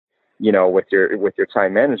with your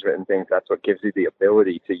time management and things, that's what gives you the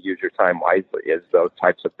ability to use your time wisely, is those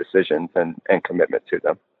types of decisions and commitment to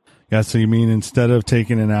them. Yeah. So you mean instead of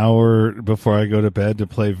taking an hour before I go to bed to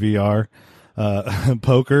play VR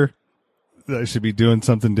poker, I should be doing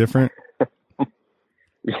something different?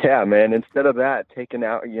 Yeah, man. Instead of that, take an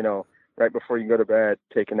hour, right before you go to bed,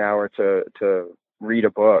 take an hour to read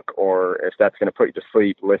a book, or if that's going to put you to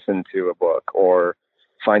sleep, listen to a book, or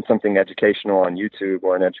find something educational on YouTube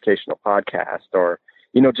or an educational podcast, or,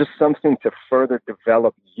 just something to further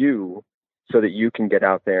develop you so that you can get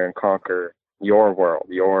out there and conquer your world,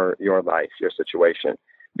 your life, your situation.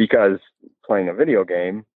 Because playing a video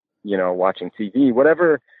game, watching TV,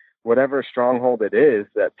 whatever stronghold it is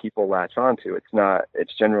that people latch onto,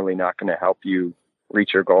 it's generally not going to help you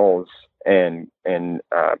reach your goals and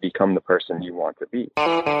become the person you want to be.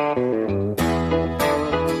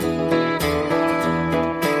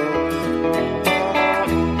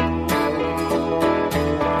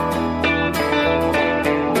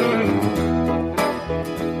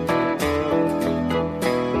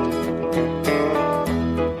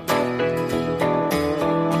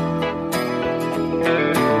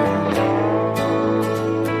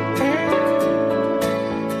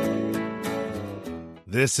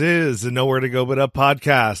 This is the Nowhere to Go But Up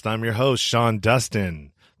podcast. I'm your host, Sean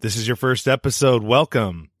Dustin. This is your first episode.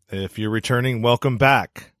 Welcome. If you're returning, welcome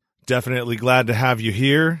back. Definitely glad to have you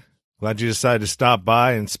here. Glad you decided to stop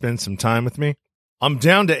by and spend some time with me. I'm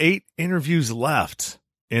down to 8 interviews left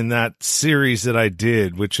in that series that I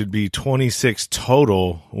did, which would be 26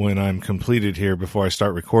 total when I'm completed here before I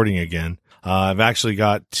start recording again. I've actually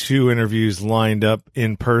got 2 interviews lined up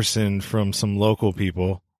in person from some local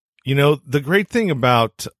people. The great thing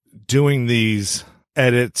about doing these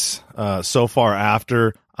edits so far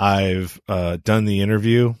after I've done the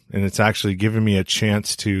interview, and it's actually given me a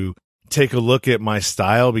chance to take a look at my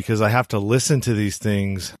style, because I have to listen to these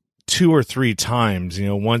things 2 or 3 times,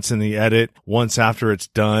 once in the edit, once after it's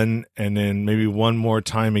done, and then maybe one more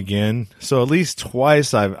time again. So at least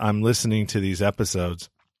twice I'm listening to these episodes,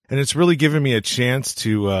 and it's really given me a chance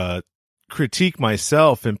to critique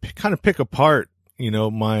myself and kind of pick apart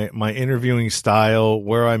my interviewing style,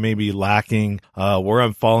 where I may be lacking, where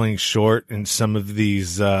I'm falling short in some of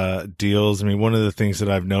these deals. I mean, one of the things that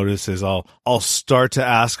I've noticed is I'll start to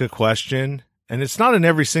ask a question, and it's not in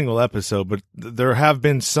every single episode, but there have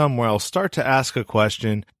been some where I'll start to ask a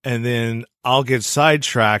question and then I'll get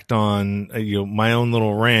sidetracked on my own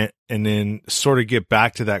little rant, and then sort of get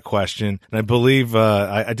back to that question. And I believe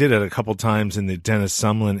I did it a couple times in the Dennis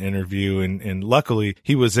Sumlin interview, and luckily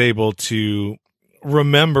he was able to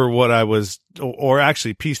remember what I was, or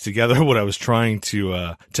actually piece together what I was trying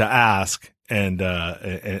to ask,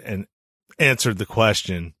 and answered the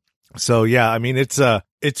question. So yeah, I mean, it's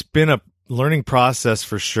been a learning process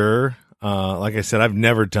for sure. Like I said, I've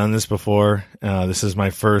never done this before. This is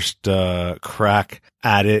my first crack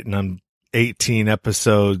at it, and I'm 18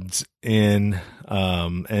 episodes in.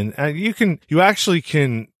 And you actually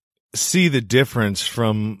can see the difference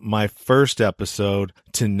from my first episode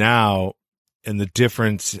to now, and the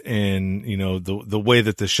difference in, the way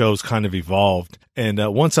that the show's kind of evolved. And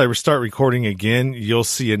once I start recording again, you'll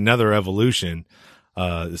see another evolution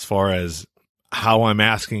as far as how I'm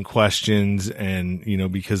asking questions, and,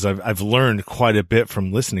 because I've learned quite a bit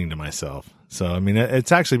from listening to myself. So, I mean,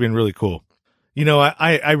 it's actually been really cool.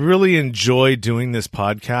 I really enjoy doing this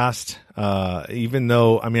podcast, even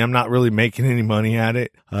though, I mean, I'm not really making any money at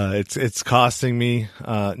it. It's costing me,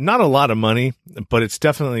 not a lot of money, but it's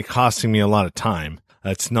definitely costing me a lot of time.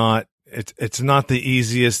 It's not the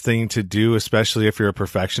easiest thing to do, especially if you're a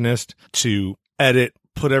perfectionist, to edit,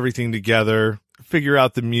 put everything together, figure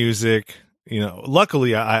out the music.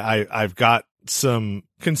 Luckily I've got some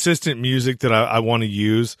consistent music that I want to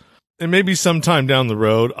use. And maybe sometime down the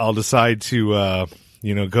road, I'll decide to,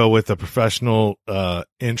 go with a professional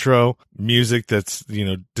intro music that's,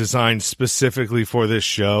 designed specifically for this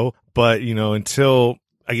show. But, until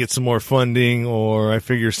I get some more funding or I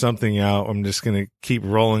figure something out, I'm just going to keep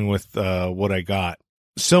rolling with what I got.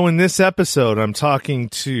 So in this episode, I'm talking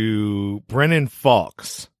to Brennan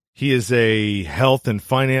Falks. He is a health and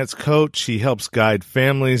finance coach. He helps guide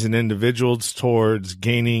families and individuals towards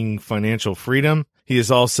gaining financial freedom. He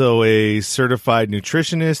is also a certified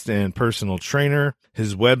nutritionist and personal trainer.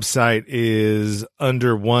 His website is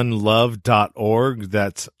underonelove.org.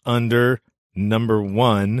 That's under number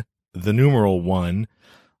 1, the numeral 1,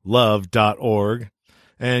 love.org.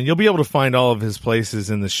 And you'll be able to find all of his places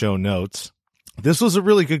in the show notes. This was a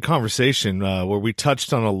really good conversation where we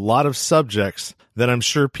touched on a lot of subjects that I'm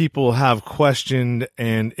sure people have questioned.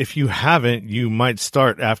 And if you haven't, you might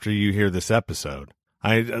start after you hear this episode.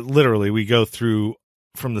 We go through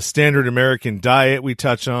from the standard American diet we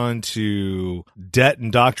touch on to debt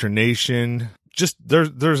indoctrination. Just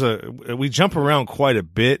we jump around quite a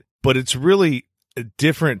bit, but it's really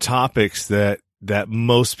different topics that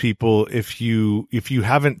most people, if you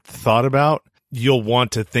haven't thought about, you'll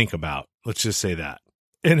want to think about. Let's just say that.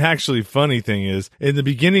 And actually, funny thing is, in the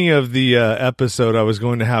beginning of the episode, I was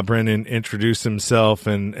going to have Brennan introduce himself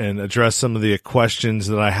and address some of the questions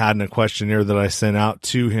that I had in a questionnaire that I sent out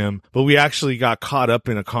to him. But we actually got caught up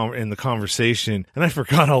in the conversation, and I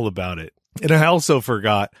forgot all about it. And I also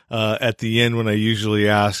forgot at the end when I usually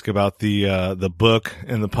ask about the book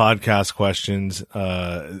and the podcast questions.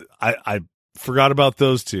 I forgot about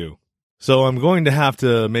those two. So I'm going to have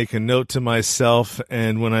to make a note to myself,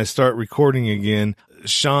 and when I start recording again,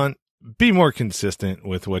 Sean, be more consistent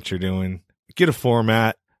with what you're doing. Get a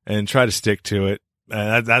format and try to stick to it.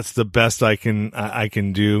 That's the best I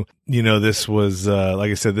can do. You know, this was,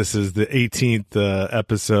 like I said, this is the 18th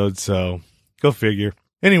episode, so go figure.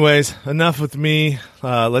 Anyways, enough with me.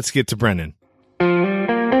 Let's get to Brennan.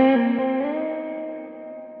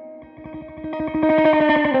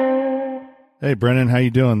 Hey, Brennan, how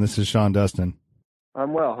you doing? This is Sean Dustin.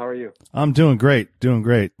 I'm well. How are you? I'm doing great.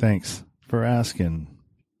 Thanks for asking.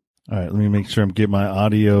 All right, let me make sure I'm getting my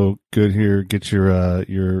audio good here. Get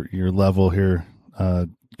your level here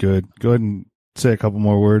good. Go ahead and say a couple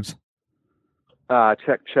more words.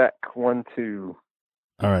 Check 1 2.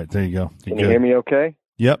 All right, there you go. Can you hear me okay?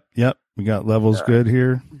 Yep. We got levels good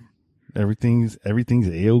here. Everything's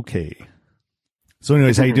A-okay. So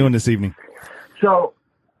anyways, how you doing this evening? So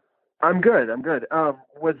I'm good.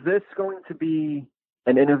 Was this going to be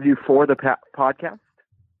an interview for the podcast?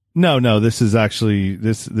 No, this is actually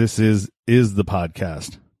this is the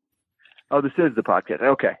podcast. Oh, this is the podcast.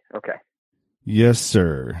 Okay. Yes,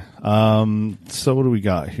 sir. So what do we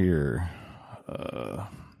got here?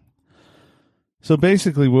 So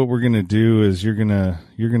basically what we're going to do is you're going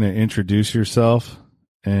to introduce yourself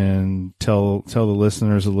and tell the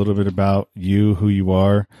listeners a little bit about you, who you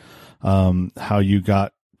are, how you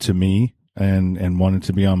got to me and wanted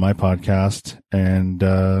to be on my podcast. And,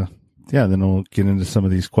 then we'll get into some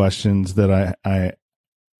of these questions that I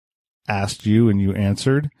asked you and you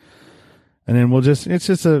answered. And then it's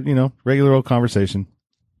just a, regular old conversation.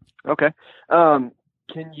 Okay. Can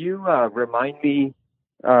you, remind me,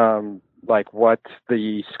 what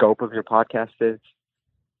the scope of your podcast is?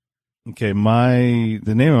 Okay.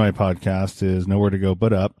 The name of my podcast is Nowhere to Go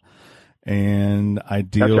But Up. And I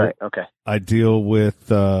deal, That's right. Okay. I deal with,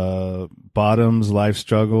 bottoms, life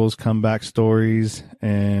struggles, comeback stories,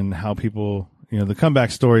 and how people, the comeback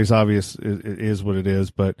story is obvious, it is what it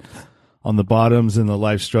is, but on the bottoms and the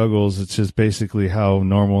life struggles, it's just basically how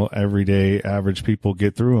normal, everyday, average people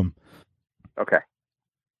get through them. Okay.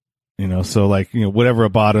 So whatever a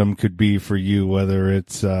bottom could be for you, whether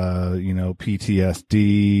it's,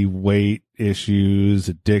 PTSD, weight issues,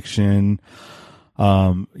 addiction,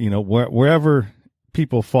 wherever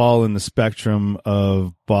people fall in the spectrum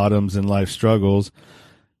of bottoms and life struggles,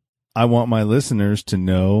 I want my listeners to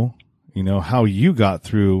know, how you got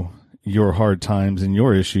through your hard times and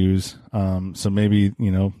your issues. So maybe,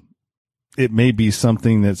 it may be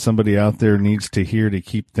something that somebody out there needs to hear to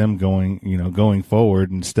keep them going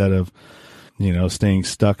forward instead of, staying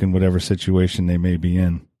stuck in whatever situation they may be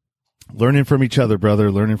in. Learning from each other, brother,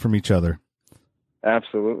 learning from each other.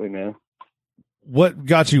 Absolutely, man. What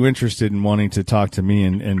got you interested in wanting to talk to me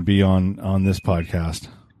and be on this podcast?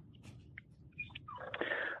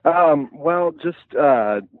 Well, just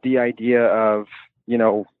the idea of,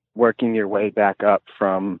 working your way back up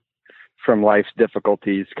from life's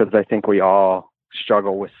difficulties, because I think we all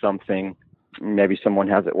struggle with something. Maybe someone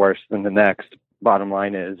has it worse than the next. Bottom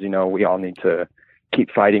line is, we all need to keep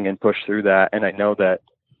fighting and push through that. And I know that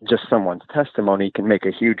just someone's testimony can make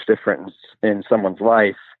a huge difference in someone's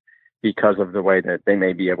life, because of the way that they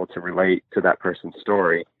may be able to relate to that person's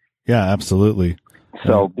story. Yeah, absolutely.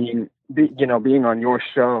 So being on your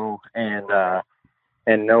show and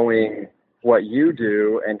knowing what you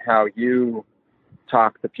do and how you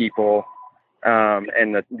talk to people,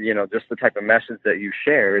 and just the type of message that you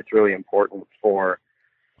share, it's really important for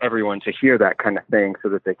everyone to hear that kind of thing so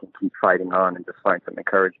that they can keep fighting on and just find some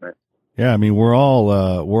encouragement. Yeah. I mean, we're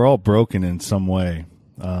all broken in some way.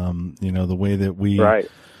 The way that we, right.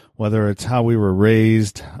 Whether it's how we were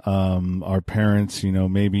raised, our parents,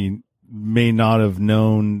 may not have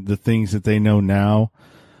known the things that they know now.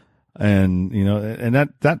 And,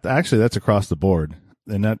 and that's across the board.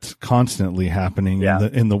 And that's constantly happening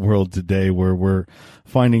in the world today, where we're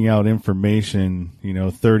finding out information,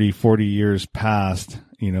 30, 40 years past,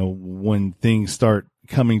 when things start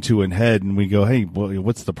coming to an head and we go, hey, well,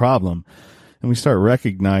 what's the problem? And we start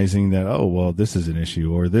recognizing that, oh, well, this is an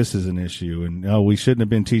issue or this is an issue. And, oh, we shouldn't have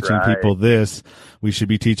been teaching people this. We should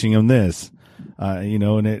be teaching them this.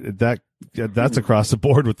 And that's across the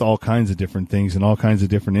board with all kinds of different things and all kinds of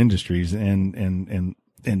different industries and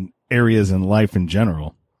areas in life in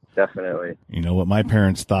general. Definitely. What my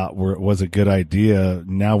parents thought was a good idea,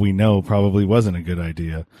 now we know probably wasn't a good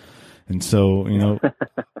idea. And so,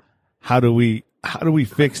 how do we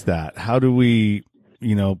fix that? How do we,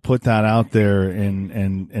 put that out there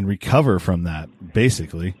and recover from that,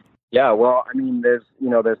 basically? Yeah, well, I mean, there's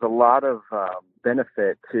a lot of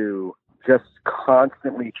benefit to just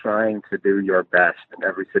constantly trying to do your best in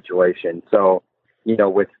every situation. So,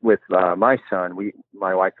 with my son,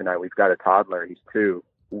 my wife and I, we've got a toddler, he's 2.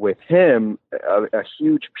 With him, a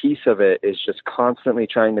huge piece of it is just constantly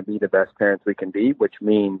trying to be the best parents we can be, which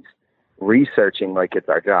means researching like it's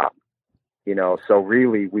our job. So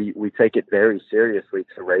really we take it very seriously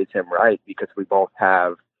to raise him right, because we both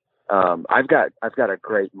have, I've got a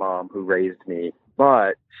great mom who raised me,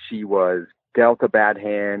 but she was dealt a bad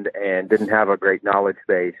hand and didn't have a great knowledge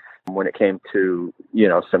base when it came to,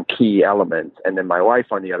 some key elements. And then my wife,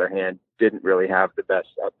 on the other hand, didn't really have the best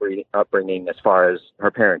upbringing as far as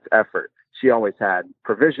her parents' effort. She always had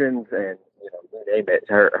provisions and, you name it.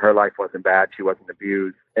 Her life wasn't bad. She wasn't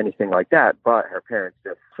abused, anything like that. But her parents,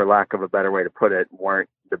 just for lack of a better way to put it, weren't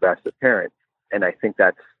the best of parents. And I think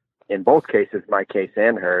that's, in both cases, my case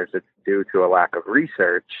and hers, it's due to a lack of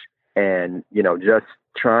research and, just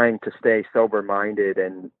trying to stay sober-minded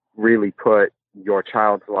and really put your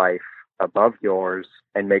child's life above yours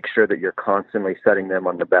and make sure that you're constantly setting them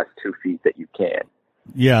on the best 2 feet that you can.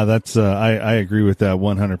 Yeah, that's I agree with that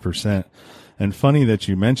 100%. And funny that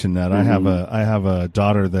you mentioned that. Mm-hmm. I have a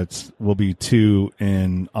daughter will be 2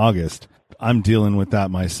 in August. I'm dealing with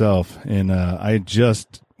that myself, and I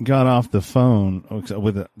just got off the phone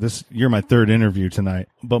with this. You're my 3rd interview tonight,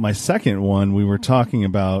 but my 2nd one, we were talking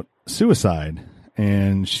about suicide,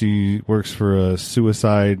 and she works for a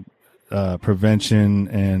suicide prevention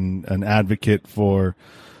and an advocate for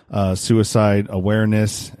suicide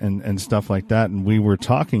awareness and stuff like that. And we were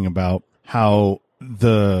talking about how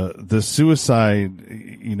the suicide,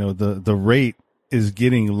 the rate is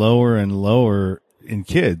getting lower and lower in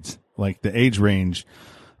kids, like the age range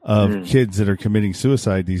of kids that are committing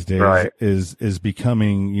suicide these days is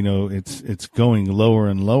becoming, it's going lower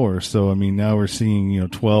and lower. So, I mean, now we're seeing,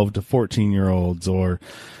 12 to 14 year olds, or,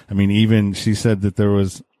 I mean, even she said that there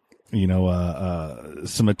was,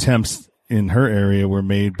 some attempts in her area were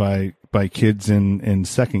made by kids in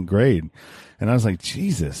 2nd grade. And I was like,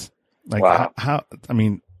 Jesus, like, wow.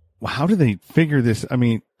 How do they figure this? I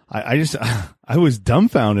mean, I was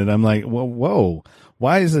dumbfounded. I'm like, whoa,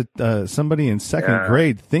 why is it somebody in 2nd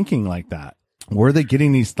grade thinking like that? Where are they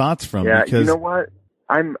getting these thoughts from? Yeah, because, you know what?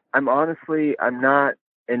 I'm honestly, I'm not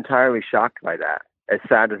entirely shocked by that, as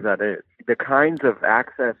sad as that is. The kinds of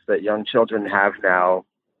access that young children have now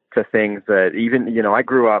to things that even, I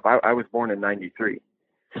grew up, I was born in 93.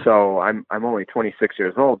 So I'm only 26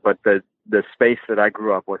 years old, but the space that I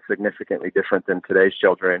grew up was significantly different than today's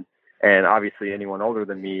children. And obviously anyone older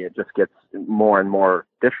than me, it just gets more and more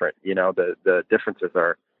different. The differences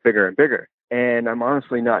are bigger and bigger. And I'm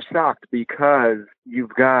honestly not shocked, because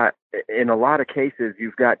in a lot of cases,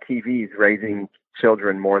 you've got TVs raising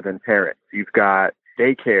children more than parents. You've got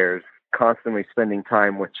daycares constantly spending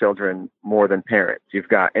time with children more than parents. You've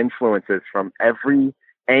got influences from every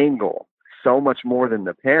angle, so much more than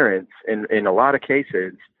the parents in a lot of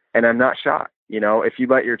cases. And I'm not shocked. If you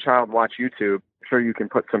let your child watch YouTube, sure, you can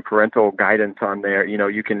put some parental guidance on there.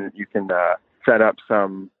 You can set up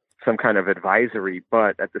some kind of advisory,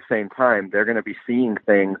 but at the same time, they're going to be seeing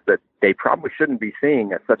things that they probably shouldn't be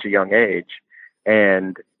seeing at such a young age.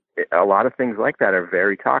 And a lot of things like that are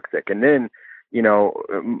very toxic. And then,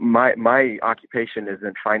 my occupation is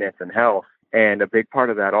in finance and health. And a big part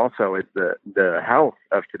of that also is the health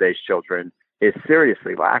of today's children is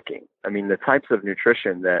seriously lacking. I mean, the types of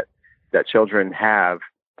nutrition that children have,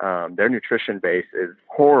 their nutrition base is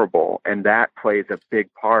horrible. And that plays a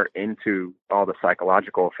big part into all the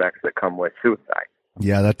psychological effects that come with suicide.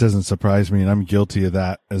 Yeah, that doesn't surprise me. And I'm guilty of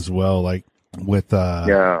that as well. Like with,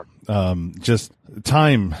 just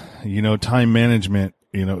time, time management,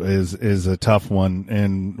 is a tough one.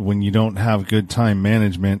 And when you don't have good time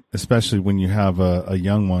management, especially when you have a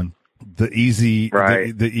young one, the easy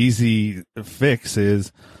fix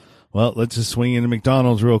is, well, let's just swing into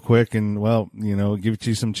McDonald's real quick and, give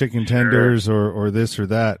you some chicken tenders or this or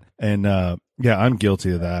that. And, I'm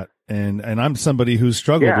guilty of that. And I'm somebody who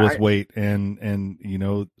struggled with weight and, you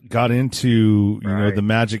know, got into, you know, the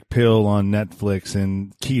magic pill on Netflix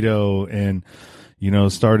and keto and, you know,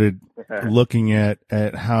 started looking at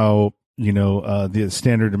how, you know, the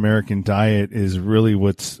standard American diet is really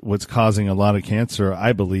what's causing a lot of cancer,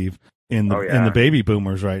 I believe, in the baby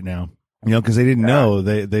boomers right now. You know, because they didn't know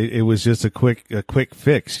it was just a quick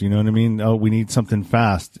fix. You know what I mean? Oh, we need something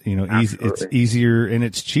fast. You know, it's easier and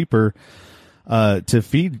it's cheaper to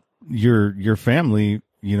feed your family.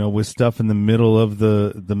 You know, with stuff in the middle of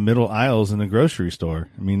the middle aisles in the grocery store.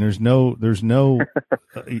 I mean, there's no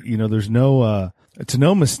you know, it's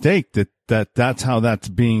no mistake that's how that's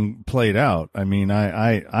being played out. I mean,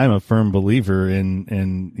 I'm a firm believer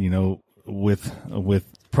in you know, with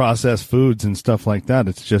processed foods and stuff like that.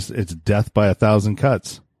 It's death by 1,000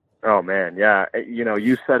 cuts. Oh man. Yeah. You know,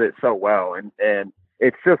 you said it so well. And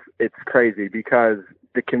it's crazy because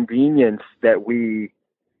the convenience that we,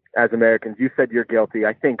 as Americans, you said you're guilty.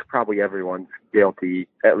 I think probably everyone's guilty,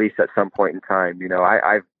 at least at some point in time. You know,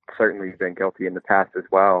 I've certainly been guilty in the past as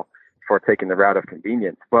well for taking the route of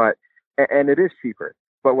convenience, and it is cheaper.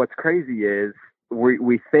 But what's crazy is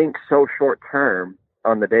we think so short term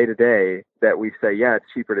on the day to day that we say, yeah, it's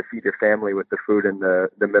cheaper to feed your family with the food in the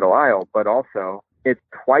middle aisle, but also it's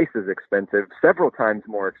twice as expensive, several times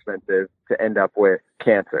more expensive to end up with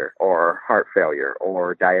cancer or heart failure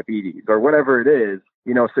or diabetes or whatever it is,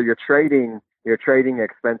 you know, so you're trading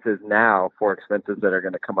expenses now for expenses that are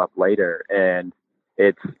going to come up later. And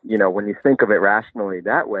it's, you know, when you think of it rationally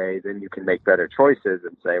that way, then you can make better choices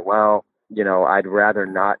and say, well, you know, I'd rather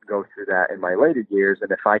not go through that in my later years.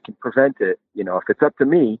 And if I can prevent it, you know, if it's up to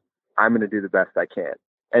me, I'm going to do the best I can.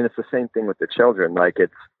 And it's the same thing with the children. Like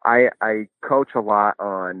I coach a lot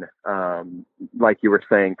on, like you were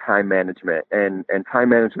saying, time management, and time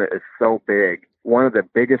management is so big. One of the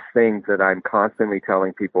biggest things that I'm constantly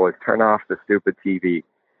telling people is turn off the stupid TV,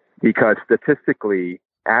 because statistically,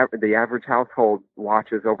 the average household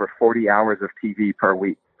watches over 40 hours of TV per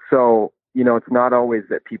week. So, you know, it's not always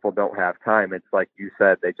that people don't have time. It's like you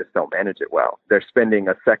said, they just don't manage it well. They're spending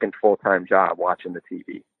a second full-time job watching the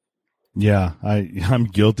TV. Yeah, I'm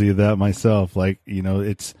guilty of that myself. Like, you know,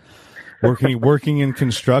 it's working in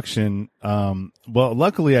construction. Well,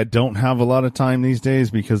 luckily I don't have a lot of time these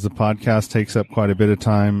days because the podcast takes up quite a bit of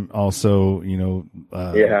time. Also, you know,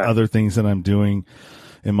 other things that I'm doing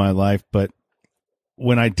in my life. But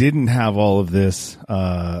when I didn't have all of this,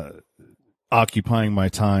 occupying my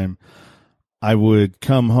time, I would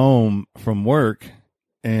come home from work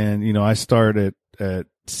and, you know, I start at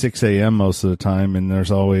 6 a.m. most of the time. And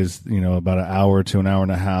there's always, you know, about an hour to an hour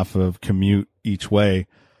and a half of commute each way.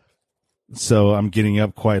 So I'm getting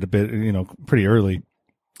up quite a bit, you know, pretty early.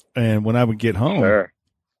 And when I would get home,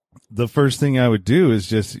 the first thing I would do is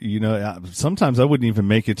just, you know, sometimes I wouldn't even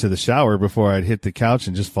make it to the shower before I'd hit the couch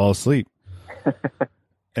and just fall asleep.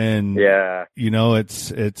 And, you know, it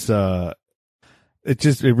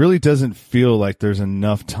really doesn't feel like there's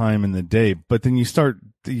enough time in the day. But then you start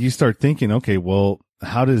thinking, okay, well,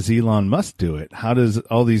 how does Elon Musk do it? How does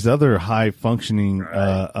all these other high functioning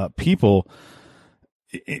people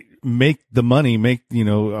make the money, you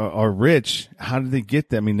know, are rich? How do they get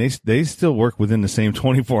that? I mean, they still work within the same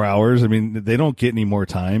 24 hours. I mean, they don't get any more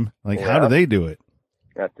time. Like, how do they do it?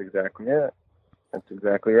 That's exactly it. That's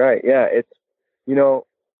exactly right. Yeah. It's, you know,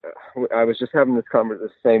 I was just having the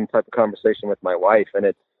same type of conversation with my wife, and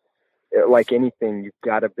it's like anything, you've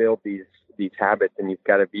got to build these habits, and you've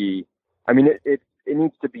got to be, I mean, it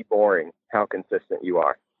needs to be boring how consistent you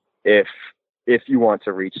are if you want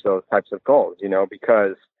to reach those types of goals, you know,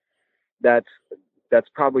 because that's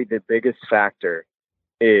probably the biggest factor,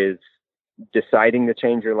 is deciding to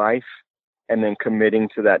change your life and then committing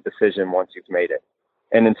to that decision once you've made it.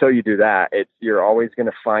 And until you do that, you're always going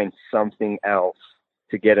to find something else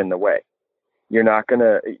to get in the way. You're not going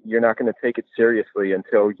to take it seriously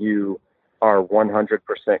until you are 100%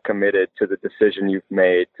 committed to the decision you've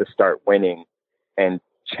made to start winning and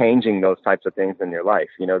changing those types of things in your life.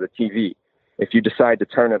 You know, the TV, if you decide to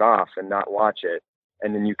turn it off and not watch it,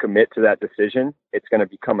 and then you commit to that decision, it's going to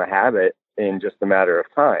become a habit in just a matter of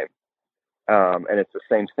time. And it's the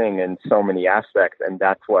same thing in so many aspects. And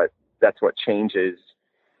that's what changes,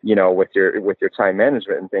 you know, with your time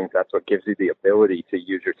management and things. That's what gives you the ability to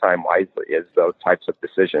use your time wisely, is those types of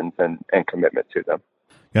decisions and commitment to them.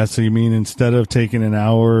 Yeah. So you mean instead of taking an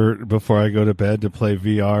hour before I go to bed to play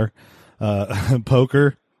VR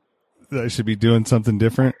poker, I should be doing something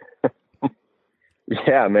different?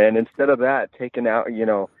 Yeah, man. Instead of that, take an hour, you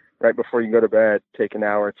know, right before you go to bed, take an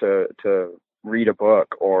hour to read a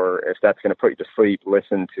book, or if that's going to put you to sleep,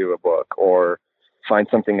 listen to a book, or find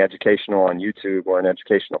something educational on YouTube or an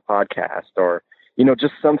educational podcast, or, you know,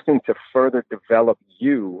 just something to further develop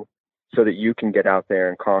you so that you can get out there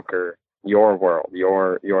and conquer your world,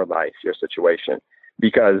 your life, your situation.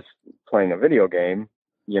 Because playing a video game,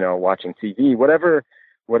 you know, watching TV, whatever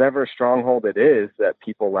stronghold it is that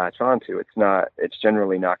people latch onto, it's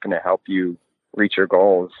generally not going to help you reach your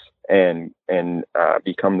goals and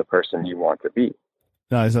become the person you want to be.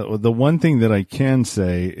 No, the one thing that I can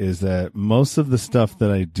say is that most of the stuff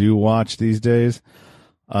that I do watch these days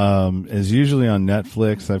is usually on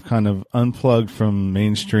Netflix. I've kind of unplugged from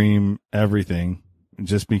mainstream everything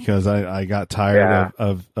just because I got tired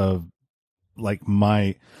of like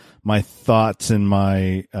my thoughts and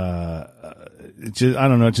my I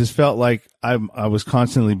don't know, it just felt like I was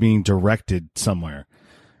constantly being directed somewhere.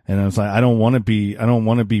 And I was like, I don't want to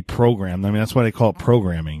be programmed. I mean, that's why they call it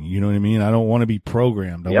programming. You know what I mean? I don't want to be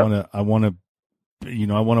programmed. Yep. I want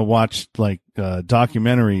to watch like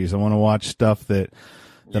documentaries. I want to watch stuff that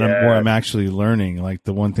where I'm actually learning. Like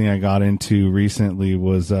the one thing I got into recently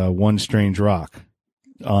was One Strange Rock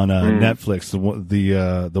on Netflix.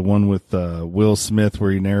 The one with Will Smith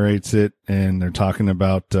where he narrates it, and they're talking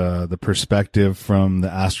about the perspective from the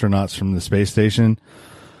astronauts from the space station,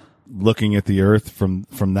 looking at the Earth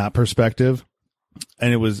from that perspective.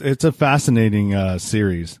 And it's a fascinating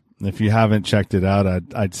series. If you haven't checked it out,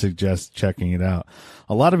 I'd suggest checking it out.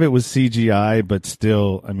 A lot of it was CGI, but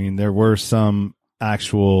still, I mean, there were some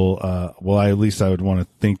actual, at least I would want to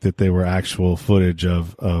think that they were actual footage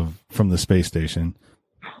of from the space station.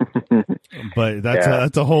 But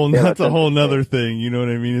that's a whole nother thing. You know what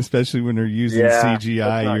I mean? Especially when they're using CGI.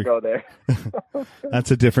 Let's not go there.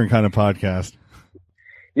 That's a different kind of podcast.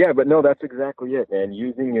 Yeah, but no, that's exactly it, man.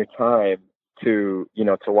 Using your time to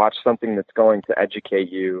watch something that's going to educate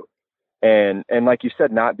you and like you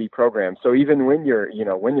said, not be programmed. So even when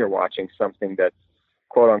you're watching something that's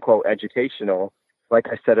quote unquote educational, like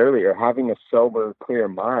I said earlier, having a sober, clear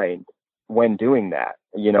mind when doing that,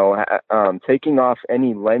 taking off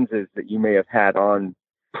any lenses that you may have had on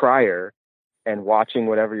prior and watching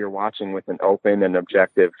whatever you're watching with an open and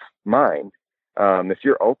objective mind. If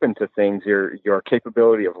you're open to things, your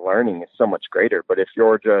capability of learning is so much greater. But if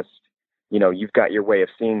you're just, you've got your way of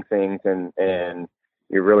seeing things and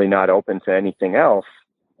you're really not open to anything else,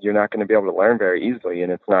 you're not going to be able to learn very easily,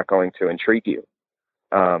 and it's not going to intrigue you.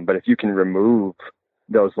 But if you can remove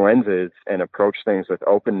those lenses and approach things with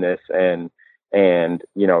openness and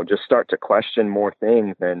just start to question more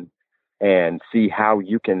things and see how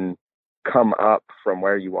you can come up from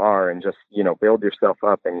where you are and just, build yourself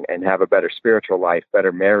up and have a better spiritual life,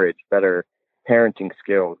 better marriage, better parenting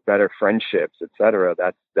skills, better friendships, etc.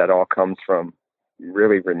 That all comes from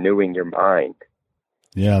really renewing your mind.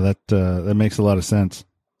 Yeah, that makes a lot of sense.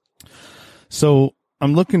 So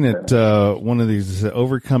I'm looking at one of these,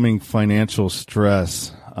 overcoming financial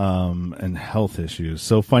stress and health issues.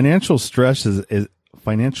 So financial stress is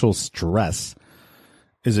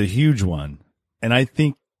a huge one. And I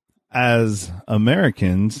think as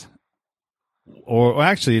Americans, or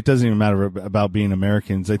actually it doesn't even matter about being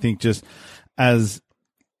Americans, I think just as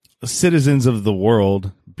citizens of the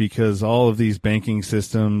world, because all of these banking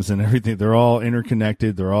systems and everything, they're all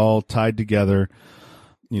interconnected, they're all tied together.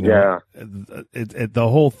 The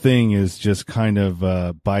whole thing is just kind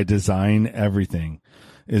of by design. Everything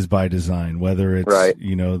is by design, whether it's, right,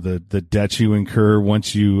 the debt you incur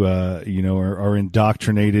once you, are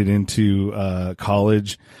indoctrinated into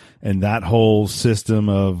college, and that whole system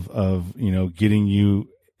of getting you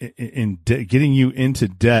into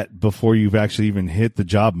debt before you've actually even hit the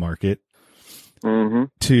job market. Mm-hmm.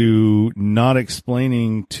 To not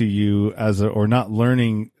explaining to you or not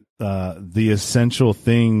learning the essential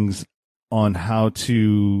things on how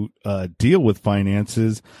to deal with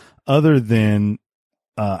finances, other than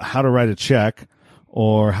how to write a check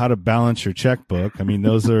or how to balance your checkbook. I mean,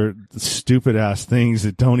 those are stupid ass things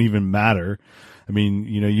that don't even matter. I mean,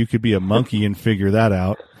 you could be a monkey and figure that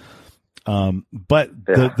out. But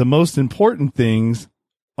the most important things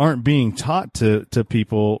aren't being taught to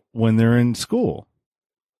people when they're in school.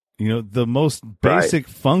 The most basic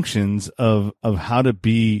functions of how to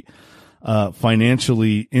be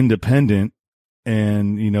financially independent.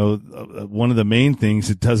 And, one of the main things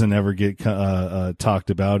that doesn't ever get talked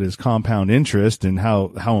about is compound interest, and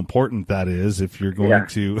how important that is if you're going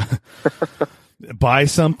to buy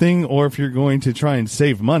something or if you're going to try and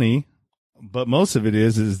save money. But most of it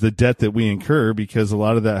is the debt that we incur, because a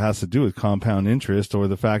lot of that has to do with compound interest, or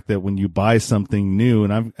the fact that when you buy something new,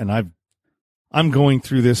 I'm going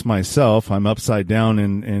through this myself. I'm upside down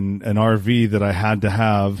in an RV that I had to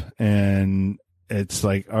have, and it's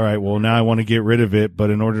like, all right, well, now I want to get rid of it, but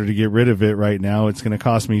in order to get rid of it right now, it's going to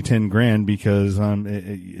cost me 10 grand because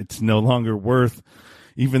it's no longer worth,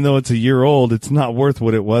 even though it's a year old, it's not worth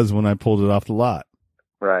what it was when I pulled it off the lot.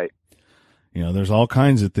 Right. You know, there's all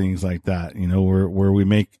kinds of things like that, you know, where we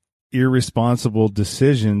make irresponsible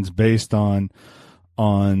decisions based on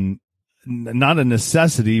not a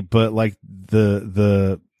necessity, but like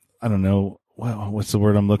the I don't know, what's the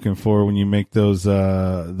word I'm looking for when you make those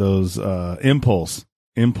impulse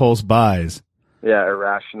buys. Yeah,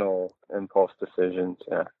 irrational impulse decisions.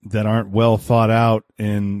 Yeah, that aren't well thought out.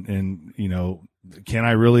 And you know, can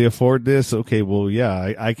I really afford this? Okay, well,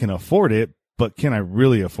 yeah, I can afford it, but can I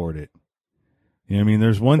really afford it? You know what I mean?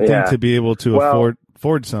 There's one thing to be able to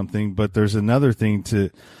afford something, but there's another thing to,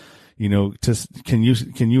 you know, can you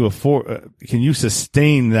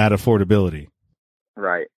sustain that affordability?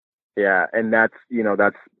 Right. Yeah. And that's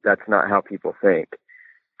not how people think.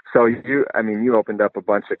 So you opened up a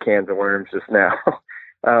bunch of cans of worms just now.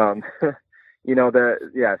 So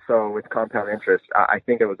with compound interest, I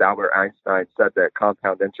think it was Albert Einstein said that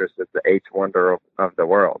compound interest is the eighth wonder of the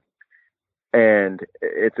world. And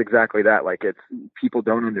it's exactly that. Like, it's, people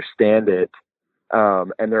don't understand it.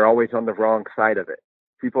 And they're always on the wrong side of it.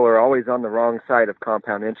 People are always on the wrong side of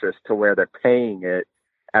compound interest to where they're paying it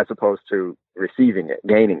as opposed to receiving it,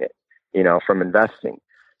 gaining it, you know, from investing.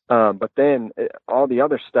 But then all the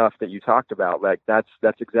other stuff that you talked about, like that's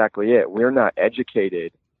exactly it. We're not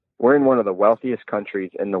educated. We're in one of the wealthiest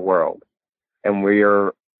countries in the world, and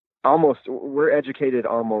we're educated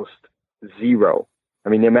almost zero. I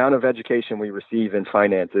mean, the amount of education we receive in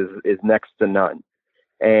finance is next to none.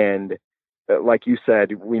 And like you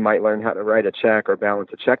said, we might learn how to write a check or balance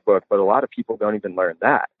a checkbook, but a lot of people don't even learn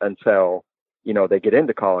that until, you know, they get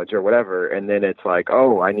into college or whatever. And then it's like,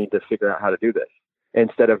 oh, I need to figure out how to do this,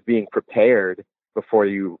 instead of being prepared before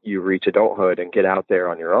you reach adulthood and get out there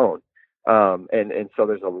on your own. And so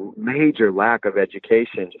there's a major lack of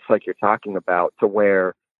education, just like you're talking about, to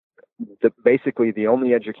where basically the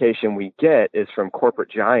only education we get is from corporate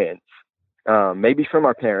giants, maybe from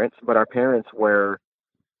our parents, but our parents were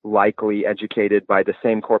likely educated by the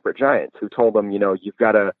same corporate giants who told them, you know, you've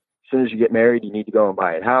got to, as soon as you get married, you need to go and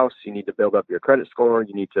buy a house. You need to build up your credit score.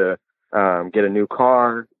 You need to get a new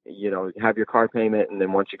car, you know, have your car payment. And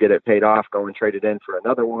then once you get it paid off, go and trade it in for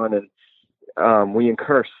another one. And we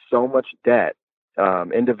incur so much debt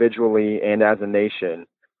individually and as a nation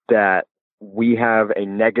that we have a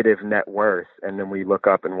negative net worth. And then we look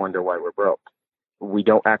up and wonder why we're broke. We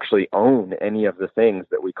don't actually own any of the things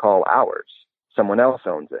that we call ours. Someone else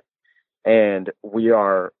owns it. And we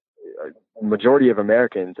are, majority of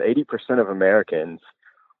Americans, 80% of Americans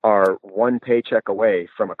are one paycheck away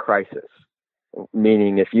from a crisis.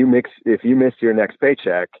 Meaning if you miss your next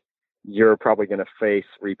paycheck, you're probably going to face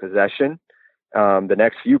repossession. The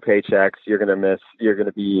next few paychecks you're going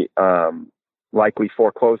to be likely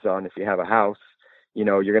foreclosed on if you have a house. You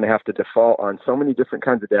know, you're going to have to default on so many different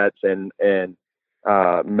kinds of debts, and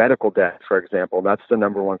medical debt, for example. That's the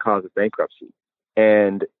number one cause of bankruptcy.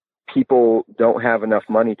 And people don't have enough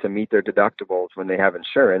money to meet their deductibles when they have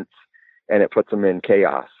insurance, and it puts them in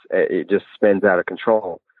chaos. It just spins out of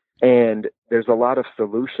control. And there's a lot of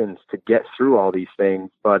solutions to get through all these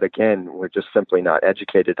things. But again, we're just simply not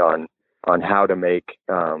educated on how to make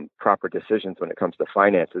proper decisions when it comes to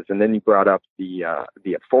finances. And then you brought up the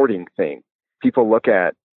affording thing. People look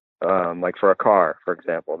at, like for a car, for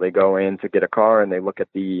example, they go in to get a car and they look at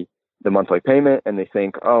the monthly payment and they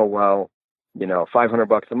think, oh, well, you know,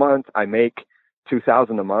 $500 a month, I make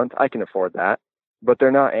 $2,000 a month, I can afford that. But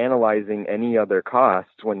they're not analyzing any other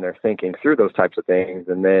costs when they're thinking through those types of things.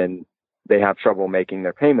 And then they have trouble making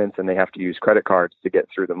their payments and they have to use credit cards to get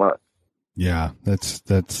through the month. Yeah, that's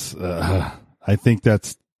I think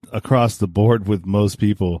that's across the board with most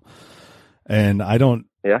people. And I don't,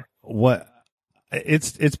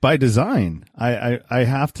 it's by design. I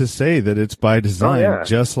have to say that it's by design. Oh, yeah.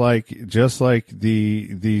 Just like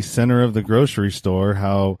the center of the grocery store,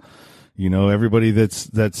 how, you know, everybody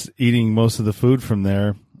that's eating most of the food from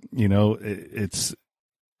there, you know, it's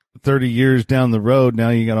 30 years down the road. Now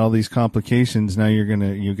you got all these complications. Now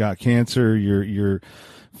you got cancer. You're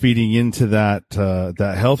feeding into that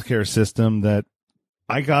healthcare system that,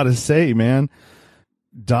 I gotta say, man,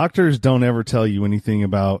 doctors don't ever tell you anything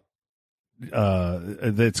about,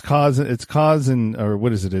 it's cause and, or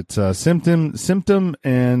what is it? It's symptom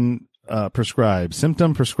and prescribe.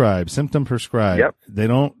 Yep. They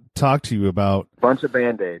don't talk to you about bunch of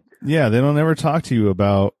Band-Aids. Yeah. They don't ever talk to you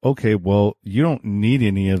about, okay, well, you don't need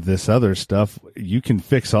any of this other stuff. You can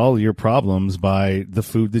fix all your problems by the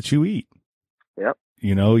food that you eat. Yep.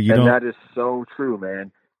 You know, that is so true,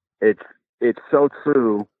 man. it's so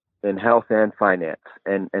true in health and finance.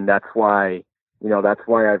 And that's why, that's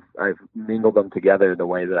why I've mingled them together the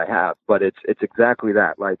way that I have. But it's exactly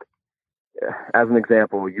that. Like, as an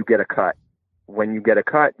example, you get a cut. When you get a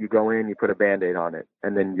cut, you go in, you put a Band-Aid on it,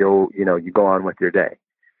 and then you go on with your day.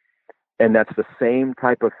 And that's the same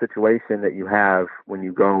type of situation that you have when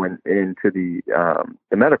you go into the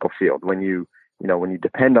medical field. When you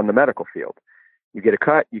depend on the medical field, you get a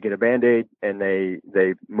cut, you get a Band-Aid, and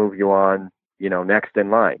they move you on, next in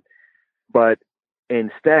line. But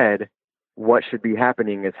instead, what should be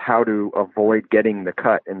happening is how to avoid getting the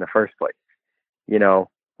cut in the first place.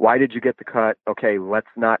 Why did you get the cut? Okay, let's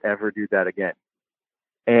not ever do that again.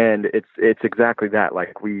 And it's exactly that.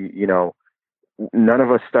 Like none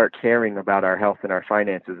of us start caring about our health and our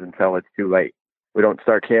finances until it's too late. We don't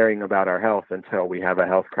start caring about our health until we have a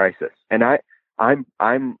health crisis. And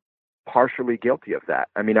I'm partially guilty of that.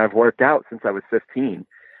 I mean, I've worked out since I was 15,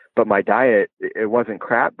 but my diet, it wasn't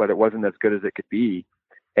crap, but it wasn't as good as it could be.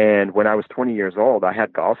 And when I was 20 years old, I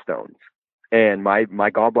had gallstones, and my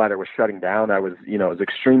gallbladder was shutting down. I was, it was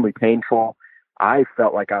extremely painful. I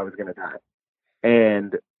felt like I was going to die.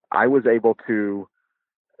 And I was able to,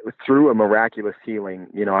 through a miraculous healing,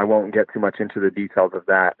 I won't get too much into the details of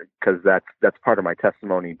that because that's part of my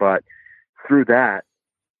testimony. But through that,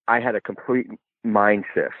 I had a complete mind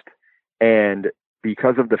shift. And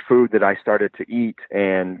because of the food that I started to eat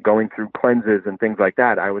and going through cleanses and things like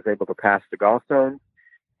that, I was able to pass the gallstones.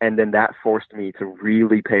 And then that forced me to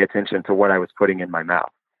really pay attention to what I was putting in my mouth.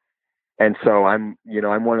 And so I'm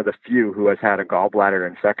one of the few who has had a gallbladder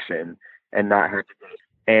infection and not had to.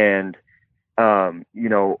 And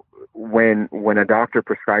when a doctor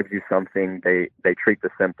prescribes you something, they treat the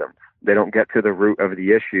symptoms. They don't get to the root of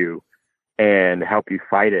the issue and help you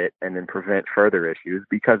fight it and then prevent further issues,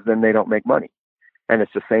 because then they don't make money. And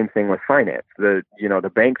it's the same thing with finance. The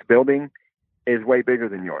bank's building is way bigger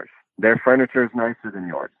than yours. Their furniture is nicer than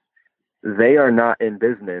yours. They are not in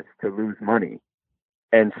business to lose money.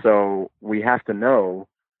 And so we have to know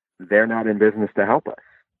they're not in business to help us.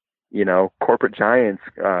 Corporate giants,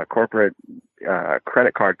 corporate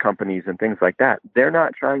credit card companies and things like that, they're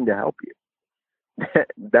not trying to help you.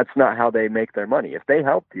 That's not how they make their money. If they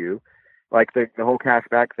helped you, like the whole cash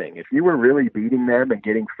back thing, if you were really beating them and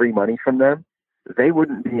getting free money from them, they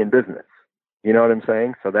wouldn't be in business. You know what I'm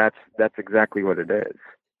saying? So that's exactly what it is.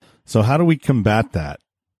 So how do we combat that?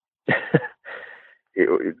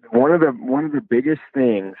 One of the biggest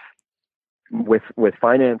things with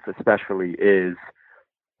finance especially is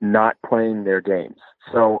not playing their games.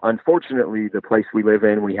 So unfortunately, the place we live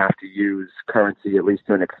in, we have to use currency, at least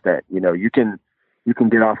to an extent. You can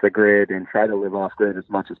get off the grid and try to live off grid as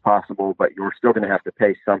much as possible, but you're still going to have to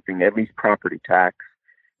pay something, at least property tax.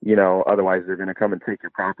 Otherwise they're going to come and take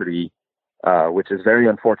your property, which is very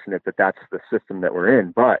unfortunate that that's the system that we're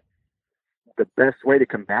in. But the best way to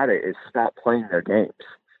combat it is stop playing their games.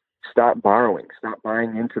 Stop borrowing. Stop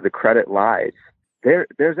buying into the credit lies.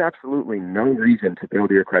 There's absolutely no reason to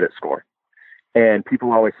build your credit score. And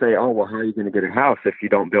people always say, oh, well, how are you going to get a house if you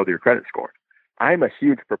don't build your credit score? I'm a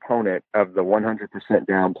huge proponent of the 100%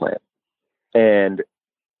 down plan. And,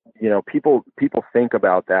 people think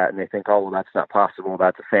about that and they think, oh, well, that's not possible.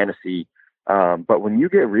 That's a fantasy. But when you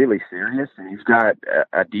get really serious and you've got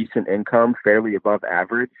a decent income, fairly above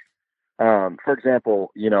average, for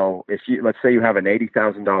example, let's say you have an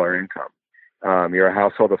 $80,000 income, you're a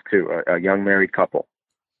household of two, a young married couple.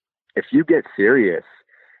 If you get serious,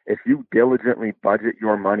 if you diligently budget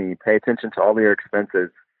your money, pay attention to all your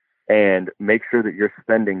expenses, and make sure that you're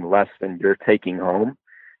spending less than you're taking home.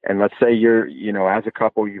 And let's say you're, as a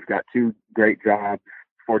couple, you've got two great jobs,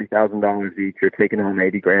 $40,000 each, you're taking home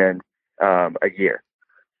 $80,000 a year.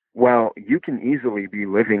 Well, you can easily be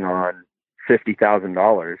living on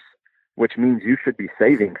 $50,000, which means you should be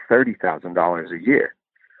saving $30,000 a year.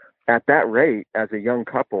 At that rate, as a young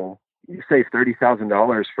couple, you save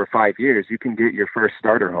 $30,000 for 5 years, you can get your first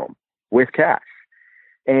starter home with cash.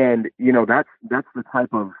 And, that's the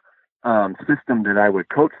type of system that I would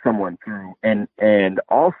coach someone through. And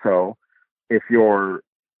also, if you're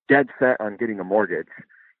dead set on getting a mortgage,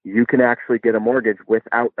 you can actually get a mortgage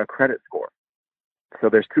without a credit score. So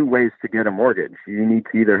there's two ways to get a mortgage. You need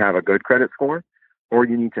to either have a good credit score or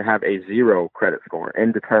you need to have a zero credit score,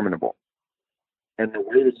 indeterminable. And the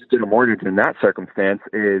way that you get a mortgage in that circumstance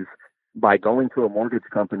is by going to a mortgage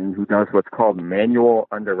company who does what's called manual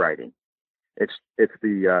underwriting. It's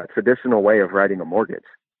the traditional way of writing a mortgage.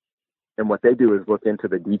 And what they do is look into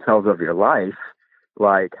the details of your life,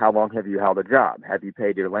 like how long have you held a job? Have you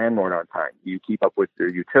paid your landlord on time? Do you keep up with your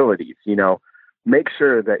utilities? Make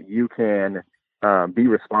sure that you can be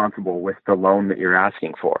responsible with the loan that you're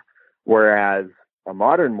asking for. Whereas a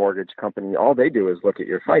modern mortgage company, all they do is look at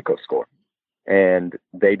your FICO score, and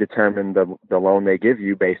they determine the loan they give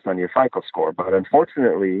you based on your FICO score. But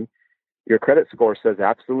unfortunately, your credit score says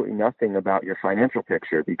absolutely nothing about your financial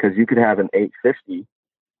picture, because you could have an 850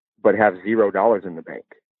 but have $0 in the bank.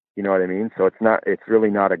 You know what I mean? So it's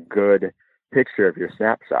really not a good picture of your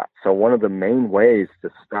snapshot. So one of the main ways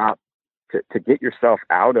to stop, to get yourself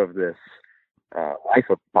out of this life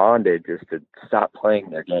of bondage, is to stop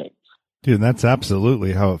playing their games. Dude, that's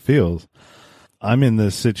absolutely how it feels. I'm in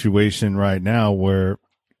this situation right now where,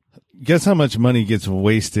 guess how much money gets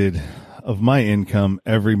wasted of my income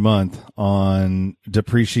every month on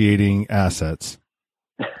depreciating assets?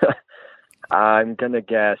 I'm going to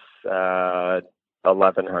guess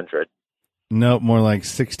 1,100. No, more like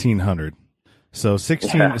 1,600. So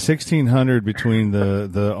 1,600 between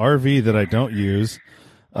the RV that I don't use,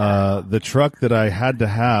 the truck that I had to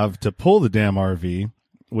have to pull the damn RV,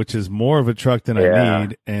 which is more of a truck than I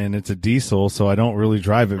need, and it's a diesel, so I don't really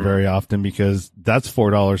drive it very often because that's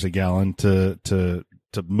 $4 a gallon to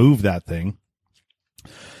move that thing.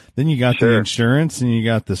 Then you got the insurance, and you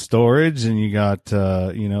got the storage, and you got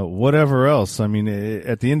whatever else. I mean,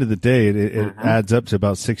 at the end of the day, it adds up to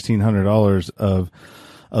about $1,600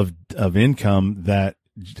 of income that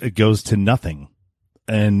goes to nothing.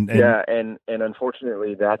 And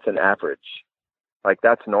unfortunately, that's an average. Like,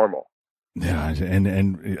 that's normal. Yeah,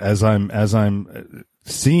 and as I'm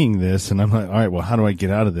seeing this, and I'm like, all right, well, how do I get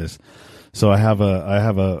out of this? So I have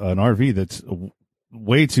an RV that's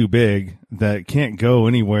way too big that can't go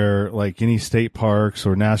anywhere, like any state parks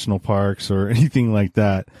or national parks or anything like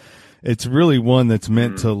that. It's really one that's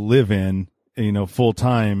meant to live in, full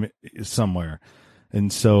time somewhere.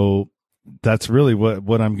 And so that's really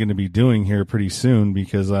what I'm going to be doing here pretty soon,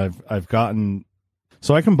 because I've gotten,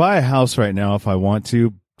 so I can buy a house right now if I want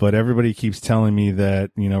to, but everybody keeps telling me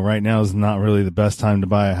that, right now is not really the best time to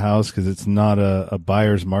buy a house because it's not a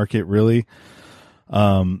buyer's market really.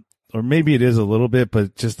 Or maybe it is a little bit,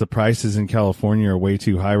 but just the prices in California are way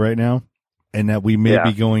too high right now. And that we may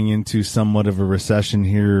be going into somewhat of a recession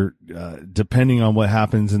here, depending on what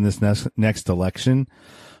happens in this next election.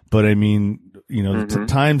 But I mean,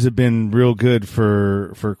 times have been real good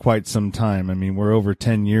for quite some time. I mean, we're over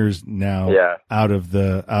 10 years now out of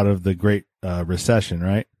the Great Recession,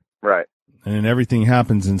 right? Right. And everything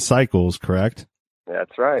happens in cycles, correct?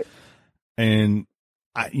 That's right. And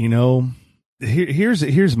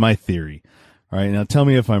here's my theory. All right, now tell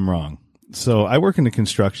me if I'm wrong. So I work in the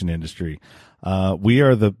construction industry. We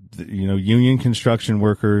are the union construction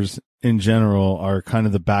workers in general are kind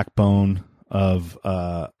of the backbone of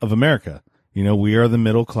America. We are the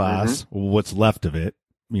middle class, what's left of it.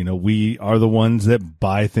 We are the ones that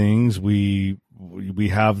buy things. We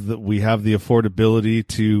have the affordability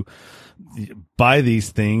to buy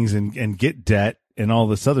these things and get debt and all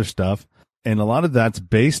this other stuff. And a lot of that's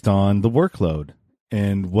based on the workload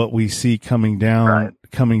and what we see coming down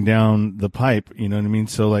the pipe. You know what I mean?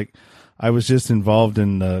 So like, I was just involved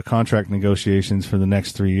in the contract negotiations for the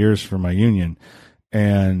next 3 years for my union.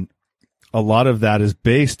 And a lot of that is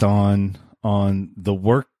based on the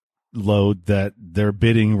workload that they're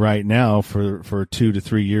bidding right now for 2 to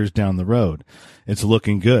 3 years down the road. It's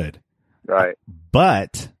looking good. Right.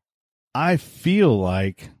 But I feel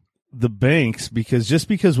like the banks, because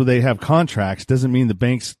they have contracts doesn't mean the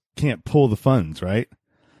banks can't pull the funds, right?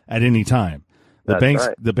 At any time.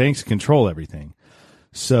 The banks control everything.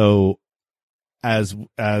 So as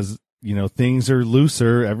things are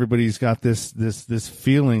looser, everybody's got this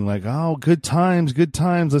feeling like, oh, good times.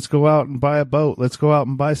 Let's go out and buy a boat. Let's go out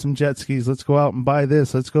and buy some jet skis. Let's go out and buy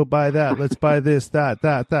this. Let's go buy that. Let's buy this, that.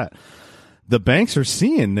 The banks are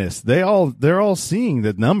seeing this. They're all seeing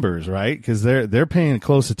the numbers, right? Because they're paying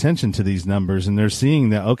close attention to these numbers, and they're seeing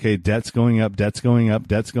that, okay, debt's going up.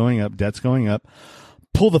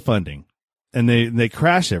 Pull the funding, and they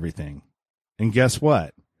crash everything. And guess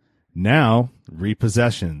what? Now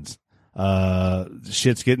repossessions,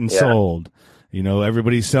 shit's getting sold.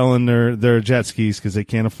 Everybody's selling their jet skis because they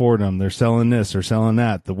can't afford them. They're selling this or selling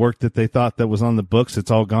that. The work that they thought that was on the books,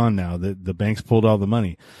 it's all gone now. The banks pulled all the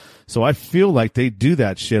money. So I feel like they do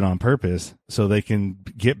that shit on purpose so they can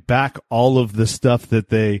get back all of the stuff that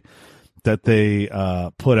they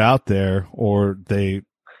put out there, or they.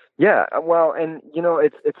 Yeah, well, and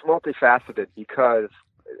it's multifaceted, because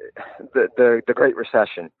the Great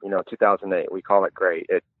Recession, 2008, we call it great.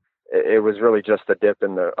 It was really just a dip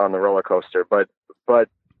on the roller coaster, but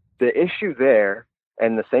the issue there,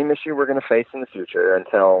 and the same issue we're going to face in the future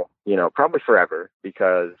until probably forever,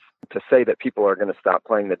 because to say that people are going to stop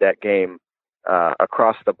playing the debt game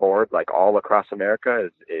across the board, like all across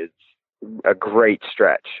America, is a great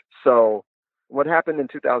stretch. So what happened in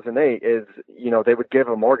 2008 is, they would give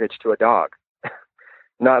a mortgage to a dog.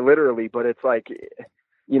 Not literally, but it's like,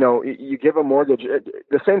 you give a mortgage.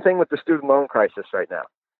 The same thing with the student loan crisis right now.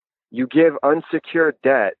 You give unsecured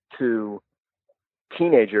debt to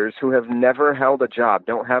teenagers who have never held a job,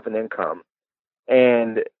 don't have an income,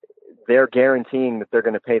 and they're guaranteeing that they're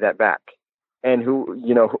going to pay that back. And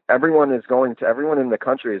everyone in the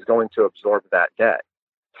country is going to absorb that debt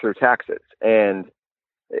through taxes. And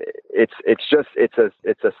it's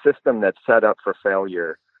a system that's set up for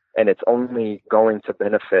failure, and it's only going to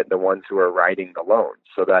benefit the ones who are writing the loans.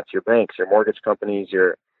 So that's your banks, your mortgage companies,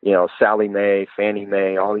 your, Sallie Mae, Fannie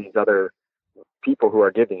Mae, all these other people who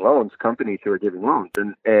are giving loans, companies who are giving loans.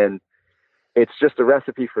 And it's just a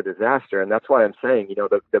recipe for disaster. And that's why I'm saying,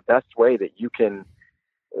 the best way that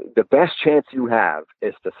the best chance you have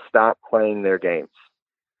is to stop playing their games.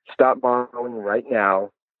 Stop borrowing right now,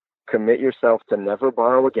 commit yourself to never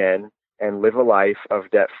borrow again, and live a life of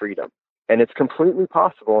debt freedom. And it's completely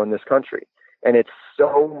possible in this country. And it's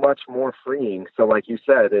so much more freeing. So like you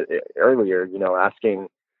said earlier, asking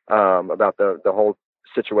about the whole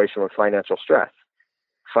situation with financial stress.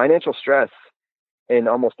 Financial stress, in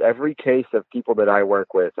almost every case of people that I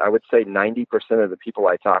work with, I would say 90% of the people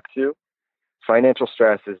I talk to, financial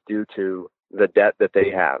stress is due to the debt that they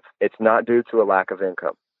have. It's not due to a lack of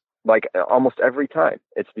income. Like almost every time,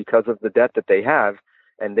 it's because of the debt that they have,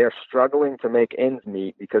 and they're struggling to make ends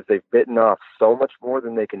meet because they've bitten off so much more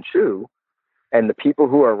than they can chew. And the people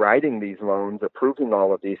who are writing these loans, approving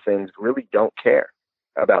all of these things, really don't care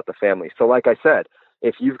about the family. So like I said,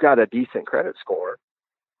 if you've got a decent credit score,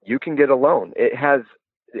 you can get a loan. It has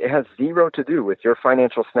zero to do with your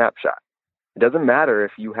financial snapshot. It doesn't matter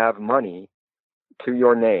if you have money to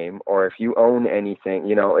your name or if you own anything.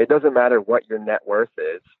 It doesn't matter what your net worth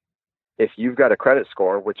is. If you've got a credit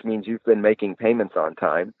score, which means you've been making payments on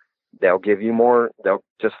time, they'll give you more. They'll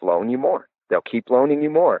just loan you more. They'll keep loaning you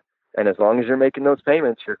more. And as long as you're making those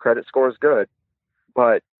payments, your credit score is good.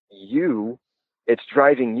 But it's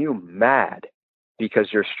driving you mad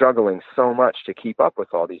because you're struggling so much to keep up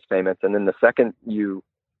with all these payments. And then the second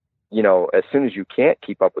as soon as you can't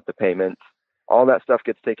keep up with the payments, all that stuff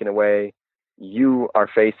gets taken away. You are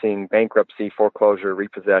facing bankruptcy, foreclosure,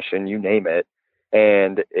 repossession, you name it.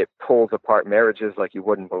 And it pulls apart marriages like you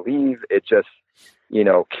wouldn't believe. It just,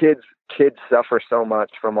 kids suffer so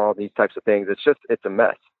much from all these types of things. It's a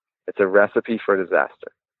mess. It's a recipe for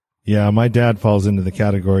disaster. Yeah, my dad falls into the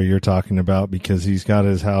category you're talking about because he's got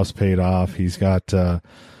his house paid off. He's got,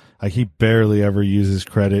 he barely ever uses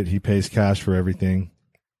credit. He pays cash for everything.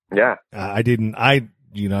 Yeah. I didn't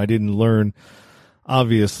learn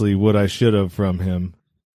obviously what I should have from him.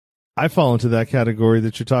 I fall into that category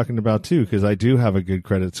that you're talking about too, because I do have a good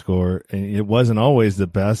credit score, and it wasn't always the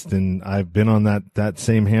best. And I've been on that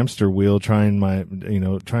same hamster wheel, trying my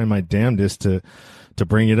damnedest to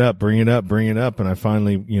bring it up. And I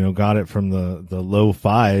finally, got it from the low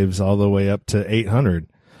fives all the way up to 800.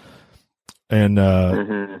 And,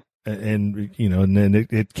 and then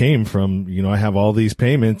it came from, I have all these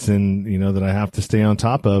payments and, that I have to stay on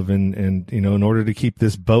top of. And, in order to keep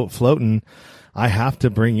this boat floating, I have to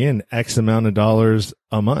bring in X amount of dollars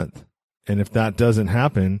a month. And if that doesn't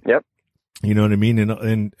happen, yep. You know what I mean?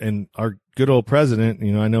 And our good old president,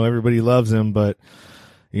 I know everybody loves him, but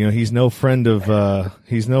he's no friend of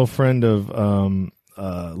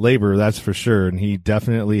labor, that's for sure. And he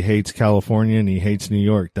definitely hates California and he hates New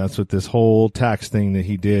York. That's what this whole tax thing that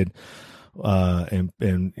he did. And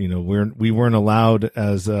we weren't allowed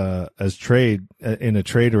as trade in a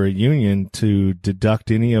trade or a union to deduct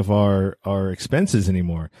any of our expenses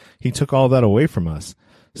anymore. He took all that away from us.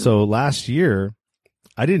 So last year,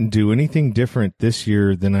 I didn't do anything different this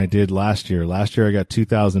year than I did last year. Last year I got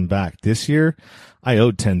 2,000 back. This year I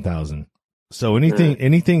owed 10,000. So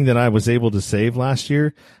anything that I was able to save last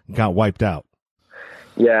year got wiped out.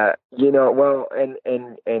 Yeah. Well, and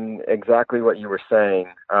exactly what you were saying.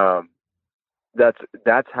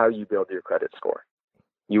 That's how you build your credit score.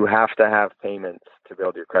 You have to have payments to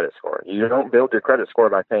build your credit score. You don't build your credit score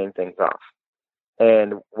by paying things off.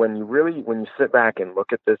 And when you sit back and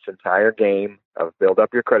look at this entire game of build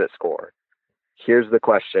up your credit score, here's the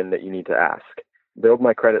question that you need to ask. Build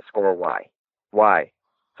my credit score, why? Why?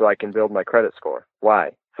 So I can build my credit score.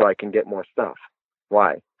 Why? So I can get more stuff.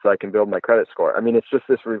 Why? So I can build my credit score. I mean, it's just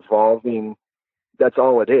this revolving, that's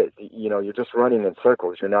all it is. You're just running in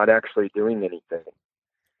circles. You're not actually doing anything.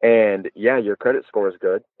 And yeah, your credit score is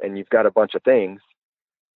good and you've got a bunch of things,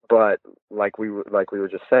 but like we were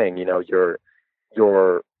just saying,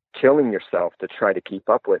 you're killing yourself to try to keep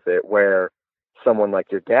up with it, where someone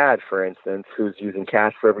like your dad, for instance, who's using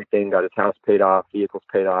cash for everything, got his house paid off, vehicles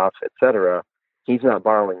paid off, etc., he's not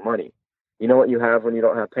borrowing money. You know what you have when you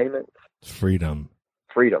don't have payments? Freedom.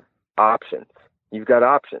 Freedom. Options. You've got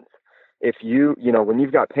options. If when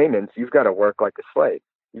you've got payments, you've got to work like a slave.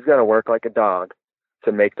 You've got to work like a dog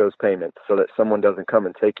to make those payments so that someone doesn't come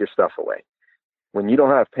and take your stuff away. When you don't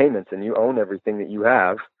have payments and you own everything that you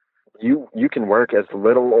have, you can work as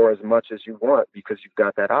little or as much as you want because you've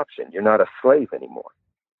got that option. You're not a slave anymore.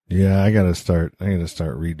 Yeah, I gotta start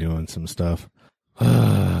redoing some stuff.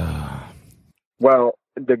 Well,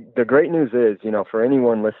 the great news is, for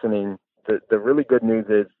anyone listening, the really good news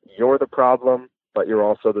is you're the problem, but you're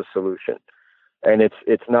also the solution. And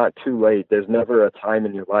it's not too late. There's never a time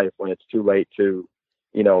in your life when it's too late to,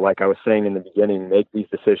 like I was saying in the beginning, make these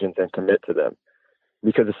decisions and commit to them.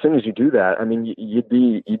 Because as soon as you do that, I mean, you'd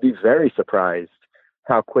be very surprised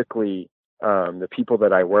how quickly the people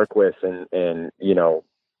that I work with and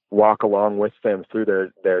walk along with them through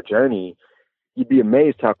their journey, you'd be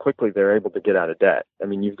amazed how quickly they're able to get out of debt. I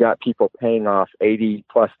mean, you've got people paying off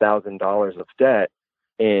 $80,000+ of debt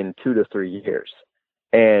in 2 to 3 years.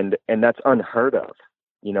 And that's unheard of.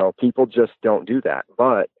 People just don't do that.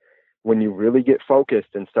 But when you really get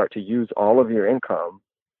focused and start to use all of your income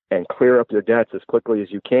and clear up your debts as quickly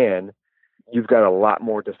as you can, you've got a lot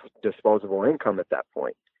more disposable income at that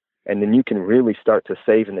point. And then you can really start to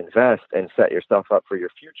save and invest and set yourself up for your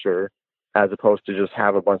future, as opposed to just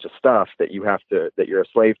have a bunch of stuff that you're a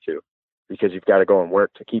slave to because you've got to go and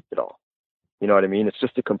work to keep it all. You know what I mean? It's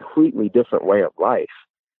just a completely different way of life,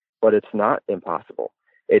 but it's not impossible.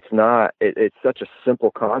 It's such a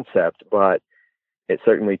simple concept, but it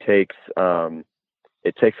certainly takes a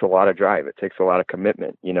lot of drive. It takes a lot of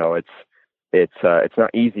commitment. It's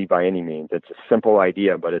not easy by any means. It's a simple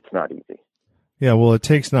idea, but it's not easy. Yeah. Well, it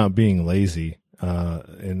takes not being lazy.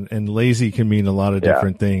 And lazy can mean a lot of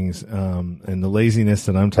different things. And the laziness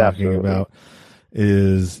that I'm talking about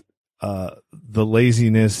is, the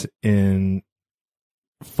laziness in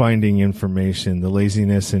finding information, the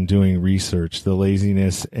laziness in doing research, the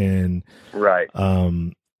laziness in, right.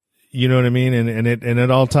 You know what I mean? And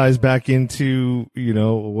it all ties back into,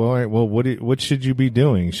 what should you be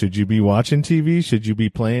doing? Should you be watching TV? Should you be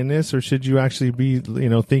playing this? Or should you actually be,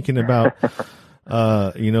 thinking about,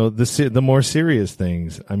 the more serious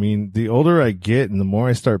things? I mean, the older I get and the more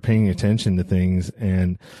I start paying attention to things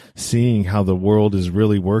and seeing how the world is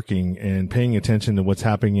really working and paying attention to what's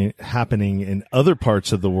happening in other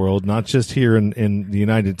parts of the world, not just here in the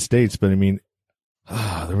United States, but I mean,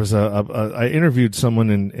 there was I interviewed someone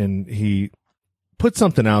and he put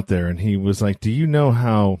something out there and he was like, do you know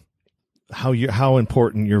how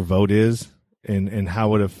important your vote is and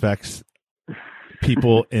how it affects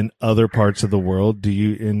people in other parts of the world?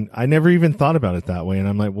 And I never even thought about it that way. And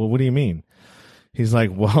I'm like, well, what do you mean? He's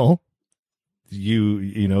like, well,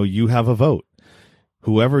 you have a vote.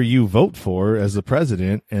 Whoever you vote for as the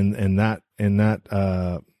president and that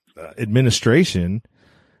administration,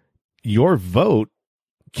 your vote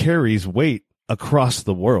carries weight across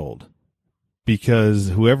the world because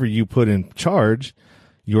whoever you put in charge,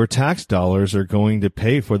 your tax dollars are going to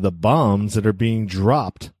pay for the bombs that are being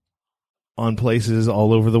dropped on places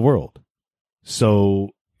all over the world.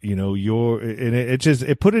 So,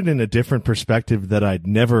 it put it in a different perspective that I'd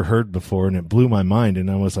never heard before. And it blew my mind. And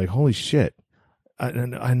I was like, holy shit. I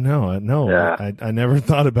know. Yeah. I never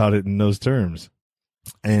thought about it in those terms.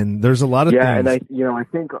 And there's a lot of things. And I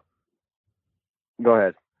think, go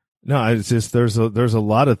ahead. No, it's just, there's a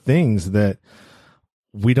lot of things that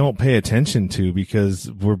we don't pay attention to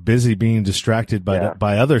because we're busy being distracted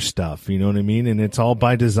by other stuff. You know what I mean? And it's all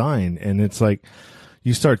by design. And it's like,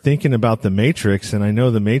 you start thinking about the Matrix, and I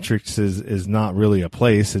know the Matrix is not really a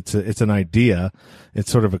place. It's an idea.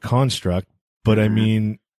 It's sort of a construct, but I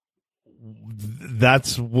mean,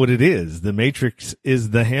 that's what it is. The Matrix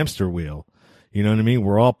is the hamster wheel. You know what I mean?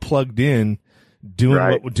 We're all plugged in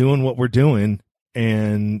doing what we're doing,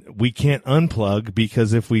 and we can't unplug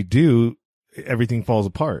because if we do, everything falls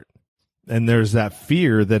apart. And there's that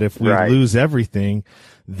fear that if we lose everything,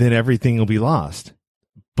 then everything will be lost.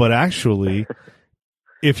 But actually,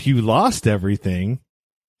 if you lost everything,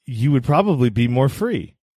 you would probably be more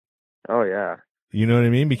free. Oh yeah. You know what I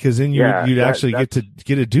mean? Because then you'd actually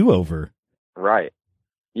get a do-over. Right.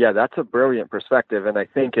 Yeah, that's a brilliant perspective. And I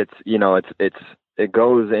think it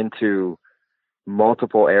goes into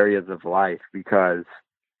multiple areas of life because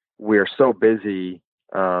we're so busy,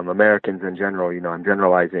 Americans in general, I'm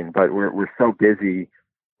generalizing, but we're so busy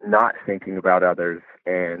not thinking about others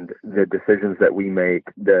and the decisions that we make,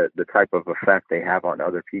 the type of effect they have on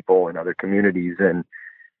other people and other communities and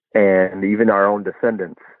even our own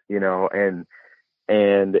descendants, and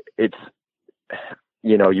And it's,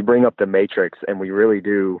 you bring up the Matrix, and we really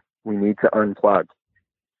do. We need to unplug.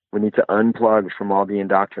 We need to unplug from all the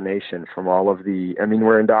indoctrination, from all of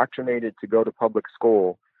we're indoctrinated to go to public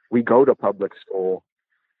school. We go to public school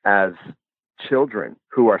as children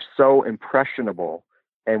who are so impressionable,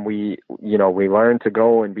 and we learn to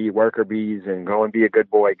go and be worker bees and go and be a good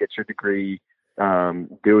boy, get your degree,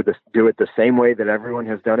 do it the same way that everyone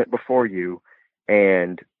has done it before you,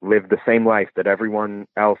 and live the same life that everyone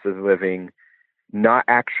else is living, not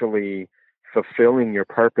actually fulfilling your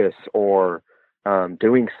purpose or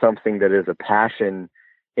doing something that is a passion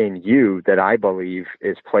in you that I believe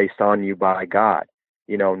is placed on you by God.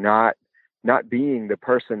 Not being the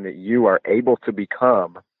person that you are able to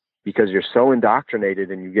become because you're so indoctrinated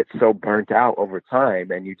and you get so burnt out over time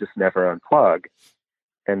and you just never unplug.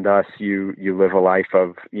 And thus you live a life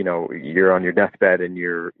of, you're on your deathbed and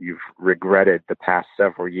you've regretted the past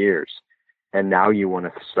several years. And now you want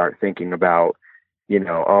to start thinking about,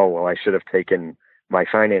 I should have taken my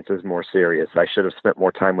finances more serious. I should have spent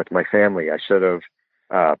more time with my family. I should have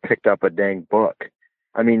picked up a dang book.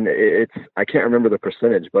 I mean, I can't remember the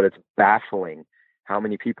percentage, but it's baffling how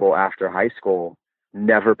many people after high school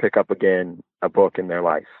never pick up again a book in their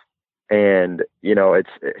life. And,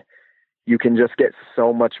 you can just get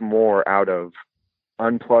so much more out of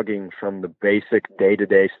unplugging from the basic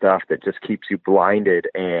day-to-day stuff that just keeps you blinded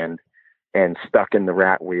and stuck in the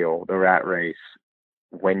rat wheel, the rat race,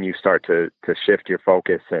 when you start to shift your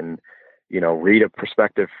focus and, read a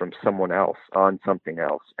perspective from someone else on something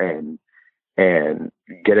else and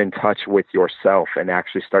get in touch with yourself and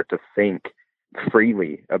actually start to think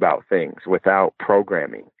freely about things without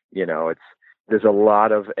programming. There's a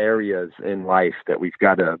lot of areas in life that we've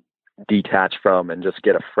got to detach from and just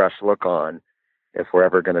get a fresh look on if we're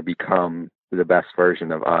ever going to become the best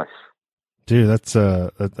version of us. Dude,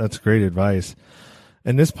 that's great advice.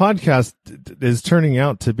 And this podcast is turning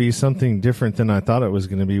out to be something different than I thought it was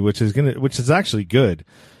going to be, which is actually good.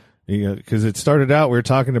 Because it started out, we were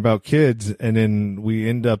talking about kids, and then we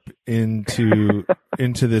end up into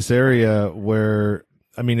this area where,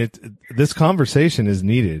 this conversation is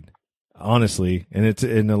needed, honestly,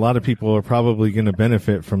 and a lot of people are probably going to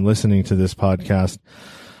benefit from listening to this podcast.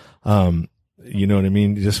 You know what I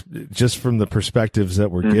mean? Just from the perspectives that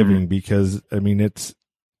we're giving, because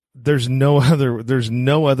there's no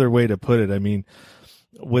other way to put it.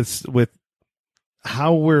 With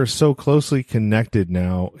how we're so closely connected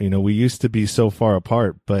now, we used to be so far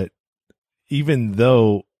apart, but even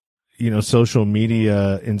though, social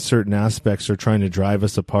media in certain aspects are trying to drive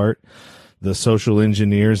us apart, the social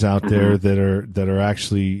engineers out there that are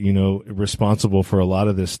actually, responsible for a lot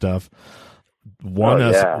of this stuff want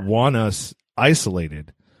us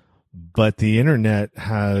isolated, but the internet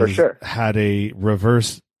has had a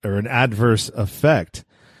reverse or an adverse effect,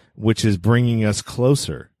 which is bringing us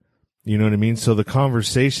closer. You know what I mean? So the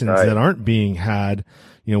conversations that aren't being had,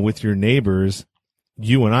 with your neighbors,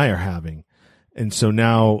 you and I are having. And so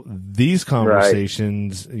now these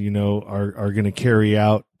conversations, are going to carry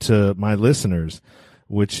out to my listeners,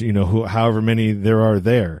 which, however many there are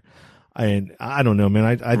there. And I don't know, man.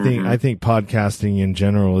 I think podcasting in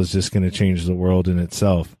general is just going to change the world in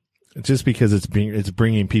itself. It's just because it's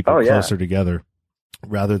bringing people closer together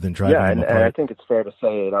rather than driving them apart. And I think it's fair to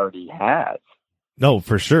say it already has. No,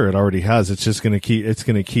 for sure. It already has. It's just going to keep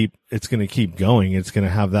keep going. It's going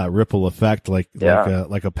to have that ripple effect like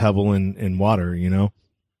a pebble in water,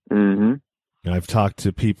 Mm-hmm. I've talked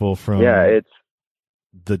to people from it's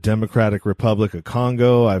the Democratic Republic of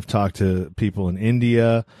Congo. I've talked to people in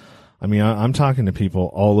India. I'm talking to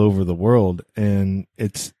people all over the world, and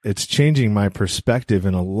it's changing my perspective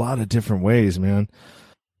in a lot of different ways, man.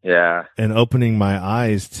 Yeah. And opening my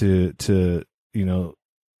eyes to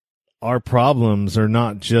our problems are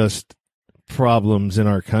not just problems in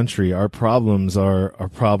our country. Our problems are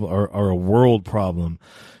a world problem.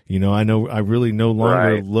 I really no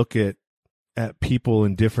longer look at people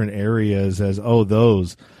in different areas as,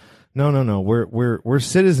 those. No. We're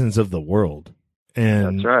citizens of the world.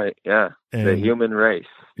 And that's right. Yeah. And, the human race.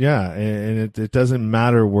 Yeah. And it doesn't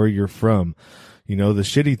matter where you're from. The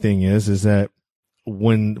shitty thing is that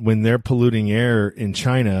when they're polluting air in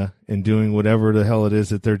China and doing whatever the hell it is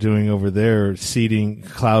that they're doing over there,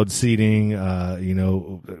 cloud seeding,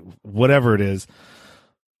 whatever it is,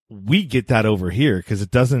 we get that over here because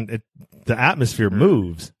the atmosphere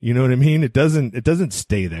moves. You know what I mean? It doesn't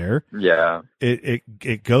stay there. Yeah.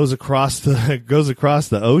 It goes across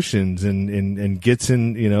the oceans and gets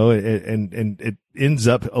in, and it ends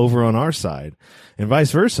up over on our side, and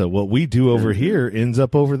vice versa. What we do over here ends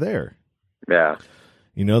up over there. Yeah.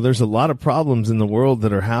 You know, there's a lot of problems in the world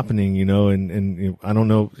that are happening, you know, and I don't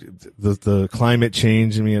know, the climate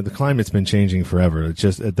change. I mean, the climate's been changing forever.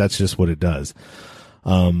 That's just what it does.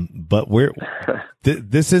 But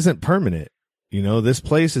this isn't permanent. You know, this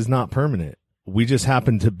place is not permanent. We just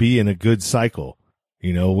happen to be in a good cycle.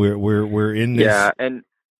 You know, we're in this. Yeah. And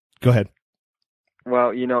go ahead.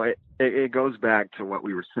 Well, you know, it goes back to what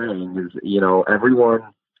we were saying is, you know, everyone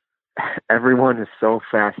is so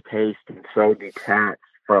fast paced and so detached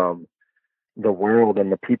from the world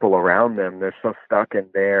and the people around them. They're so stuck in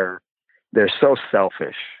they're so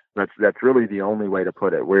selfish. That's really the only way to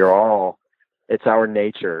put it. It's our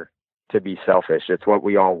nature to be selfish. It's what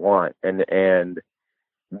we all want. And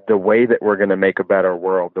the way that we're going to make a better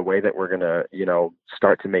world, the way that we're going to, you know,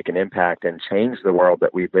 start to make an impact and change the world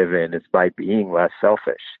that we live in is by being less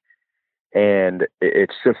selfish. And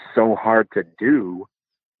it's just so hard to do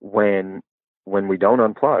when we don't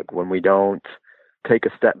unplug, when we don't take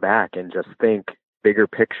a step back and just think bigger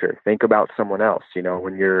picture, think about someone else. You know,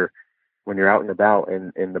 when you're out and about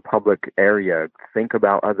in the public area, think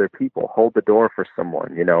about other people, hold the door for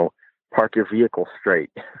someone, you know, park your vehicle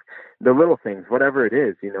straight, the little things, whatever it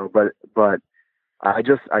is, you know, but I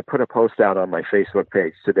put a post out on my Facebook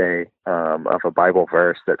page today, of a Bible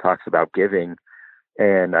verse that talks about giving.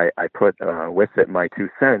 And I put, with it my 2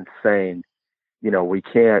 cents saying, you know,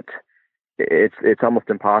 it's almost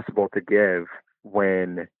impossible to give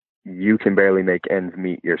when you can barely make ends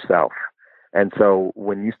meet yourself. And so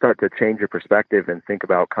when you start to change your perspective and think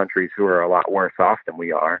about countries who are a lot worse off than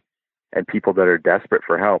we are, and people that are desperate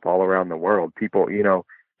for help all around the world, people, you know,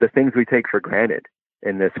 the things we take for granted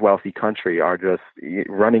in this wealthy country are just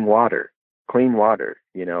running water, clean water.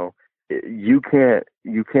 You know, you can't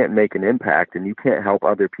make an impact, and you can't help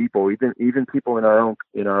other people, even people in our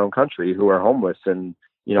own country who are homeless and,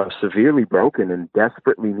 you know, severely broken and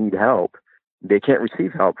desperately need help. They can't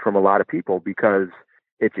receive help from a lot of people because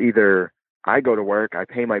it's either I go to work, I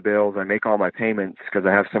pay my bills, I make all my payments because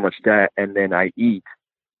I have so much debt, and then I eat,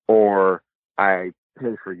 or I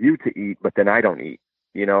pay for you to eat, but then I don't eat,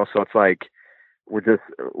 you know? So it's like,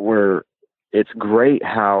 it's great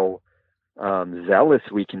how zealous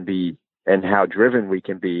we can be and how driven we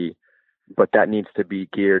can be, but that needs to be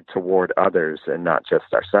geared toward others and not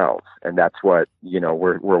just ourselves. And that's what, you know,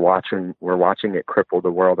 we're watching it cripple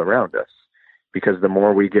the world around us, because the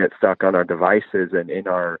more we get stuck on our devices and in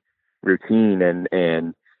our routine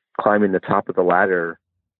and climbing the top of the ladder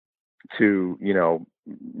to, you know,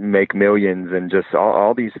 make millions and just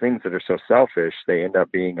all these things that are so selfish, they end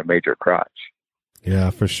up being a major crutch. Yeah,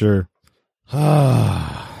 for sure.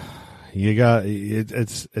 You got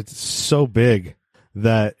it's so big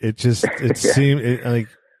that it Yeah. seems like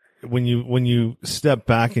when you step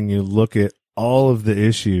back and you look at all of the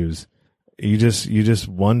issues, you just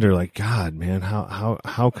wonder, like, God, man,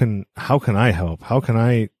 how can I help? How can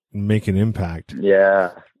I make an impact?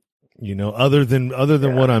 Yeah. You know, other than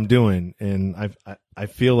what I'm doing. And I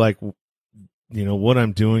feel like, you know, what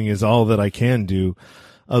I'm doing is all that I can do,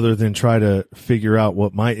 other than try to figure out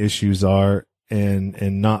what my issues are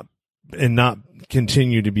and not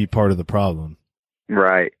continue to be part of the problem.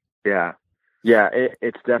 Right. Yeah. Yeah.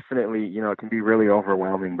 It's definitely, you know, it can be really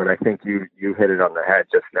overwhelming, but I think you hit it on the head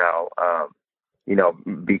just now. You know,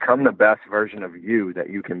 become the best version of you that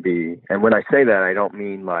you can be. And when I say that, I don't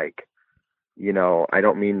mean like, you know, I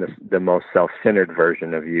don't mean the most self-centered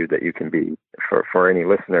version of you that you can be for any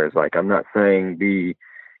listeners. Like, I'm not saying be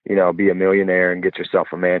a millionaire and get yourself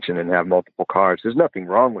a mansion and have multiple cars. There's nothing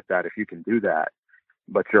wrong with that if you can do that,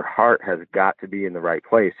 but your heart has got to be in the right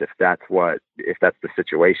place if that's the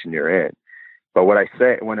situation you're in. But when I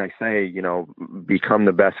say, you know, become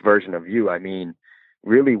the best version of you, I mean,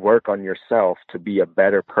 really work on yourself to be a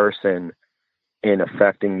better person in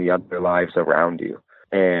affecting the other lives around you.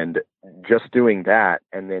 And just doing that,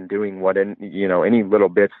 and then doing any little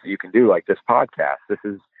bits that you can do, like this podcast. This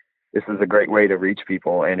is a great way to reach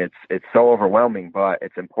people, and it's so overwhelming, but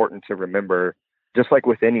it's important to remember, just like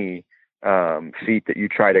with any feat that you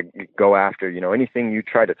try to go after, you know, anything you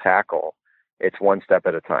try to tackle, it's one step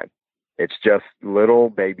at a time. It's just little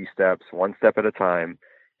baby steps, one step at a time.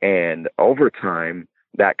 And over time,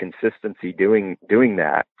 that consistency, doing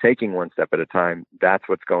that, taking one step at a time, that's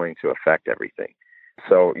what's going to affect everything.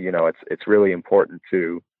 So, you know, it's really important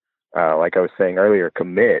to, like I was saying earlier,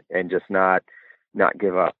 commit and just not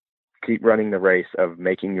give up. Keep running the race of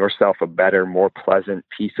making yourself a better, more pleasant,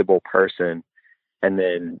 peaceable person, and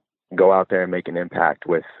then go out there and make an impact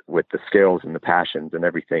with the skills and the passions and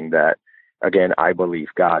everything that, again, I believe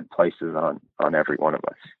God places on every one of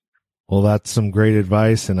us. Well, that's some great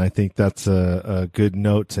advice, and I think that's a good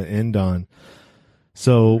note to end on.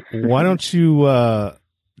 So why don't you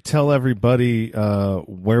tell everybody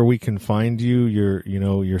where we can find you,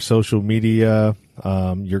 your social media,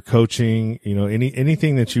 your coaching,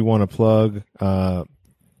 anything that you want to plug,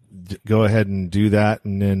 go ahead and do that.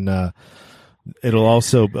 And then it'll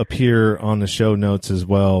also appear on the show notes as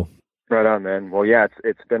well. Right on, man. Well, yeah,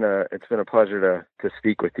 it's been a pleasure to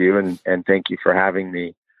speak with you, and thank you for having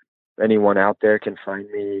me. Anyone out there can find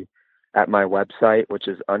me at my website, which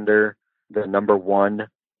is under the number one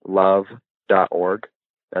love.org.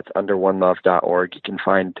 That's underonelove.org. You can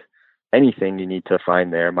find anything you need to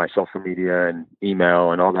find there. My social media and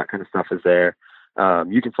email and all that kind of stuff is there.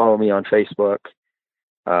 You can follow me on Facebook,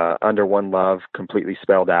 Under One Love, completely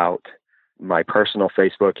spelled out. My personal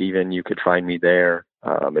Facebook, even, you could find me there.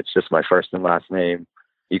 It's just my first and last name.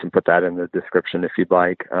 You can put that in the description if you'd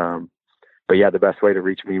like. But yeah, the best way to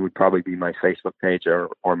reach me would probably be my Facebook page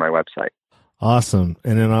or my website. Awesome.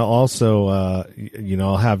 And then I'll also,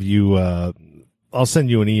 I'll have you, I'll send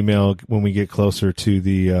you an email when we get closer to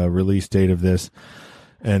the release date of this.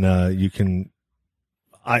 And you can,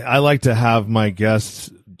 I like to have my guests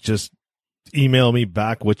just email me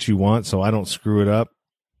back what you want so I don't screw it up.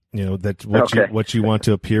 That what you want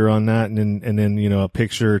to appear on that, and then a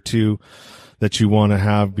picture or two that you want to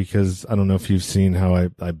have, because I don't know if you've seen how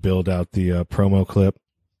I build out the promo clip.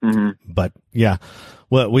 Mm-hmm. But yeah,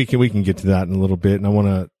 well, we can get to that in a little bit, and I want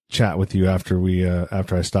to chat with you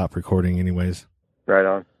after I stop recording anyways. Right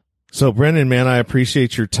on. So Brennan, man, I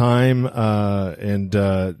appreciate your time and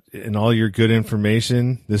all your good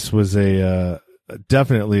information. This was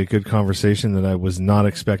definitely a good conversation that I was not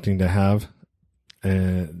expecting to have.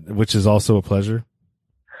 Which is also a pleasure.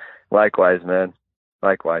 Likewise, man.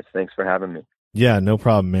 Likewise. Thanks for having me. Yeah, no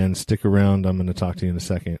problem, man. Stick around. I'm going to talk to you in a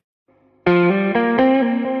second.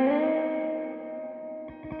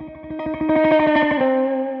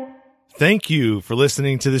 Thank you for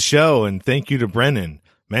listening to the show, and thank you to Brennan.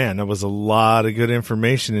 Man, that was a lot of good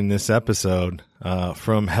information in this episode,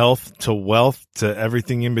 from health to wealth to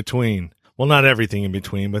everything in between. Well, not everything in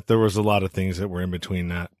between, but there was a lot of things that were in between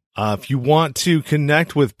that. If you want to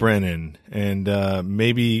connect with Brennan and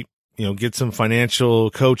maybe get some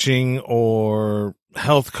financial coaching or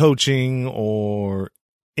health coaching or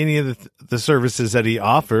any of the services that he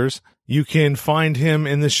offers, you can find him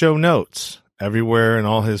in the show notes. Everywhere, and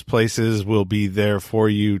all his places will be there for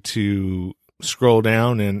you to scroll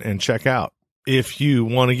down and check out. If you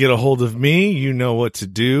want to get a hold of me, you know what to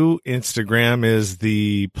do. Instagram is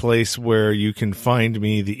the place where you can find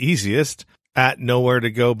me the easiest. At Nowhere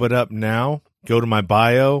to Go But Up Now. Go to my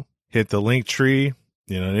bio, hit the link tree,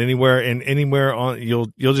 anywhere on,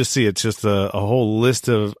 you'll just see it's just a whole list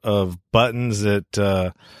of buttons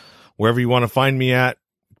that, wherever you want to find me at,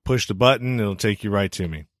 push the button, it'll take you right to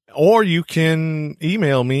me. Or you can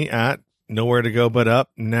email me at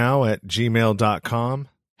nowheretogobutupnow@gmail.com.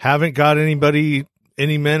 Haven't got any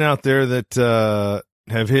men out there that,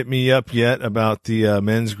 have hit me up yet about the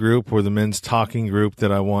men's group or the men's talking group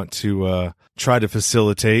that I want to try to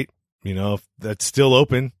facilitate. If that's still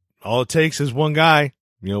open, all it takes is one guy,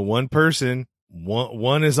 one person.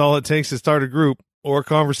 One is all it takes to start a group or a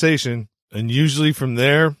conversation, and usually from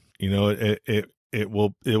there, it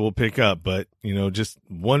will pick up. But just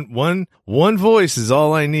one voice is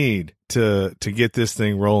all I need to get this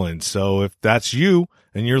thing rolling. So if that's you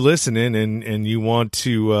and you're listening and you want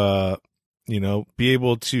to be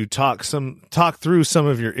able to talk through some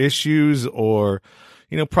of your issues or,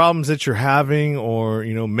 problems that you're having, or,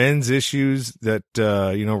 men's issues that,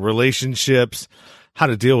 relationships, how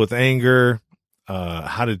to deal with anger,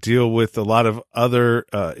 how to deal with a lot of other,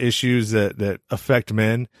 issues that affect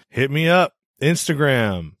men, hit me up.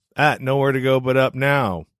 Instagram at Nowhere to Go But Up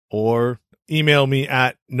Now, or email me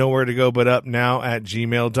at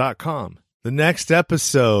nowheretogobutupnow@gmail.com. The next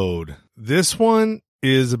episode, this one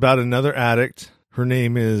is about another addict. Her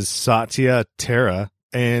name is Satya Tara.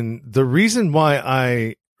 And the reason why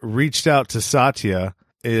I reached out to Satya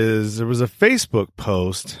is there was a Facebook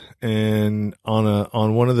post and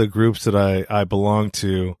on one of the groups that I belong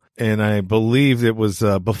to, and I believe it was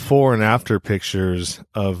before and after pictures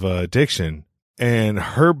of addiction. And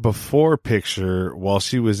her before picture while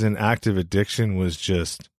she was in active addiction was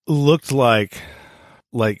just looked like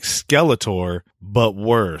Skeletor, but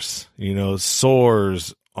worse,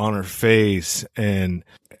 sores on her face. And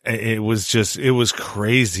it was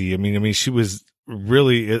crazy. I mean, she was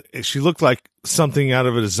really, she looked like something out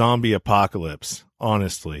of a zombie apocalypse,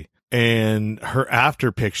 honestly. And her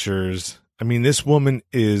after pictures, I mean, this woman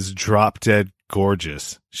is drop dead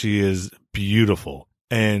gorgeous. She is beautiful.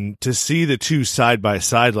 And to see the two side by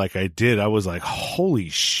side like I did, I was like, holy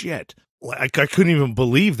shit. I couldn't even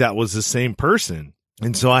believe that was the same person.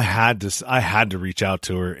 And so I had to reach out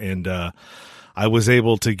to her, and I was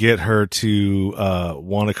able to get her to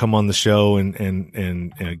want to come on the show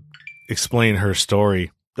and explain her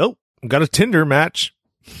story. Oh, got a Tinder match.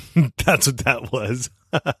 That's what that was.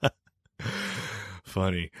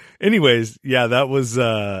 Funny. Anyways, yeah, that was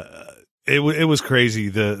it was crazy.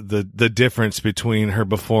 The difference between her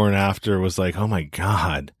before and after was like, oh my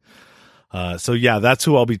God. So yeah, that's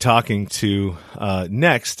who I'll be talking to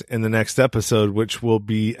next in the next episode, which will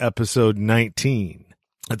be episode 19.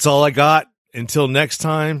 That's all I got. Until next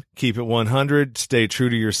time, keep it 100, stay true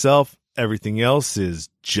to yourself. Everything else is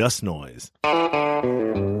just noise.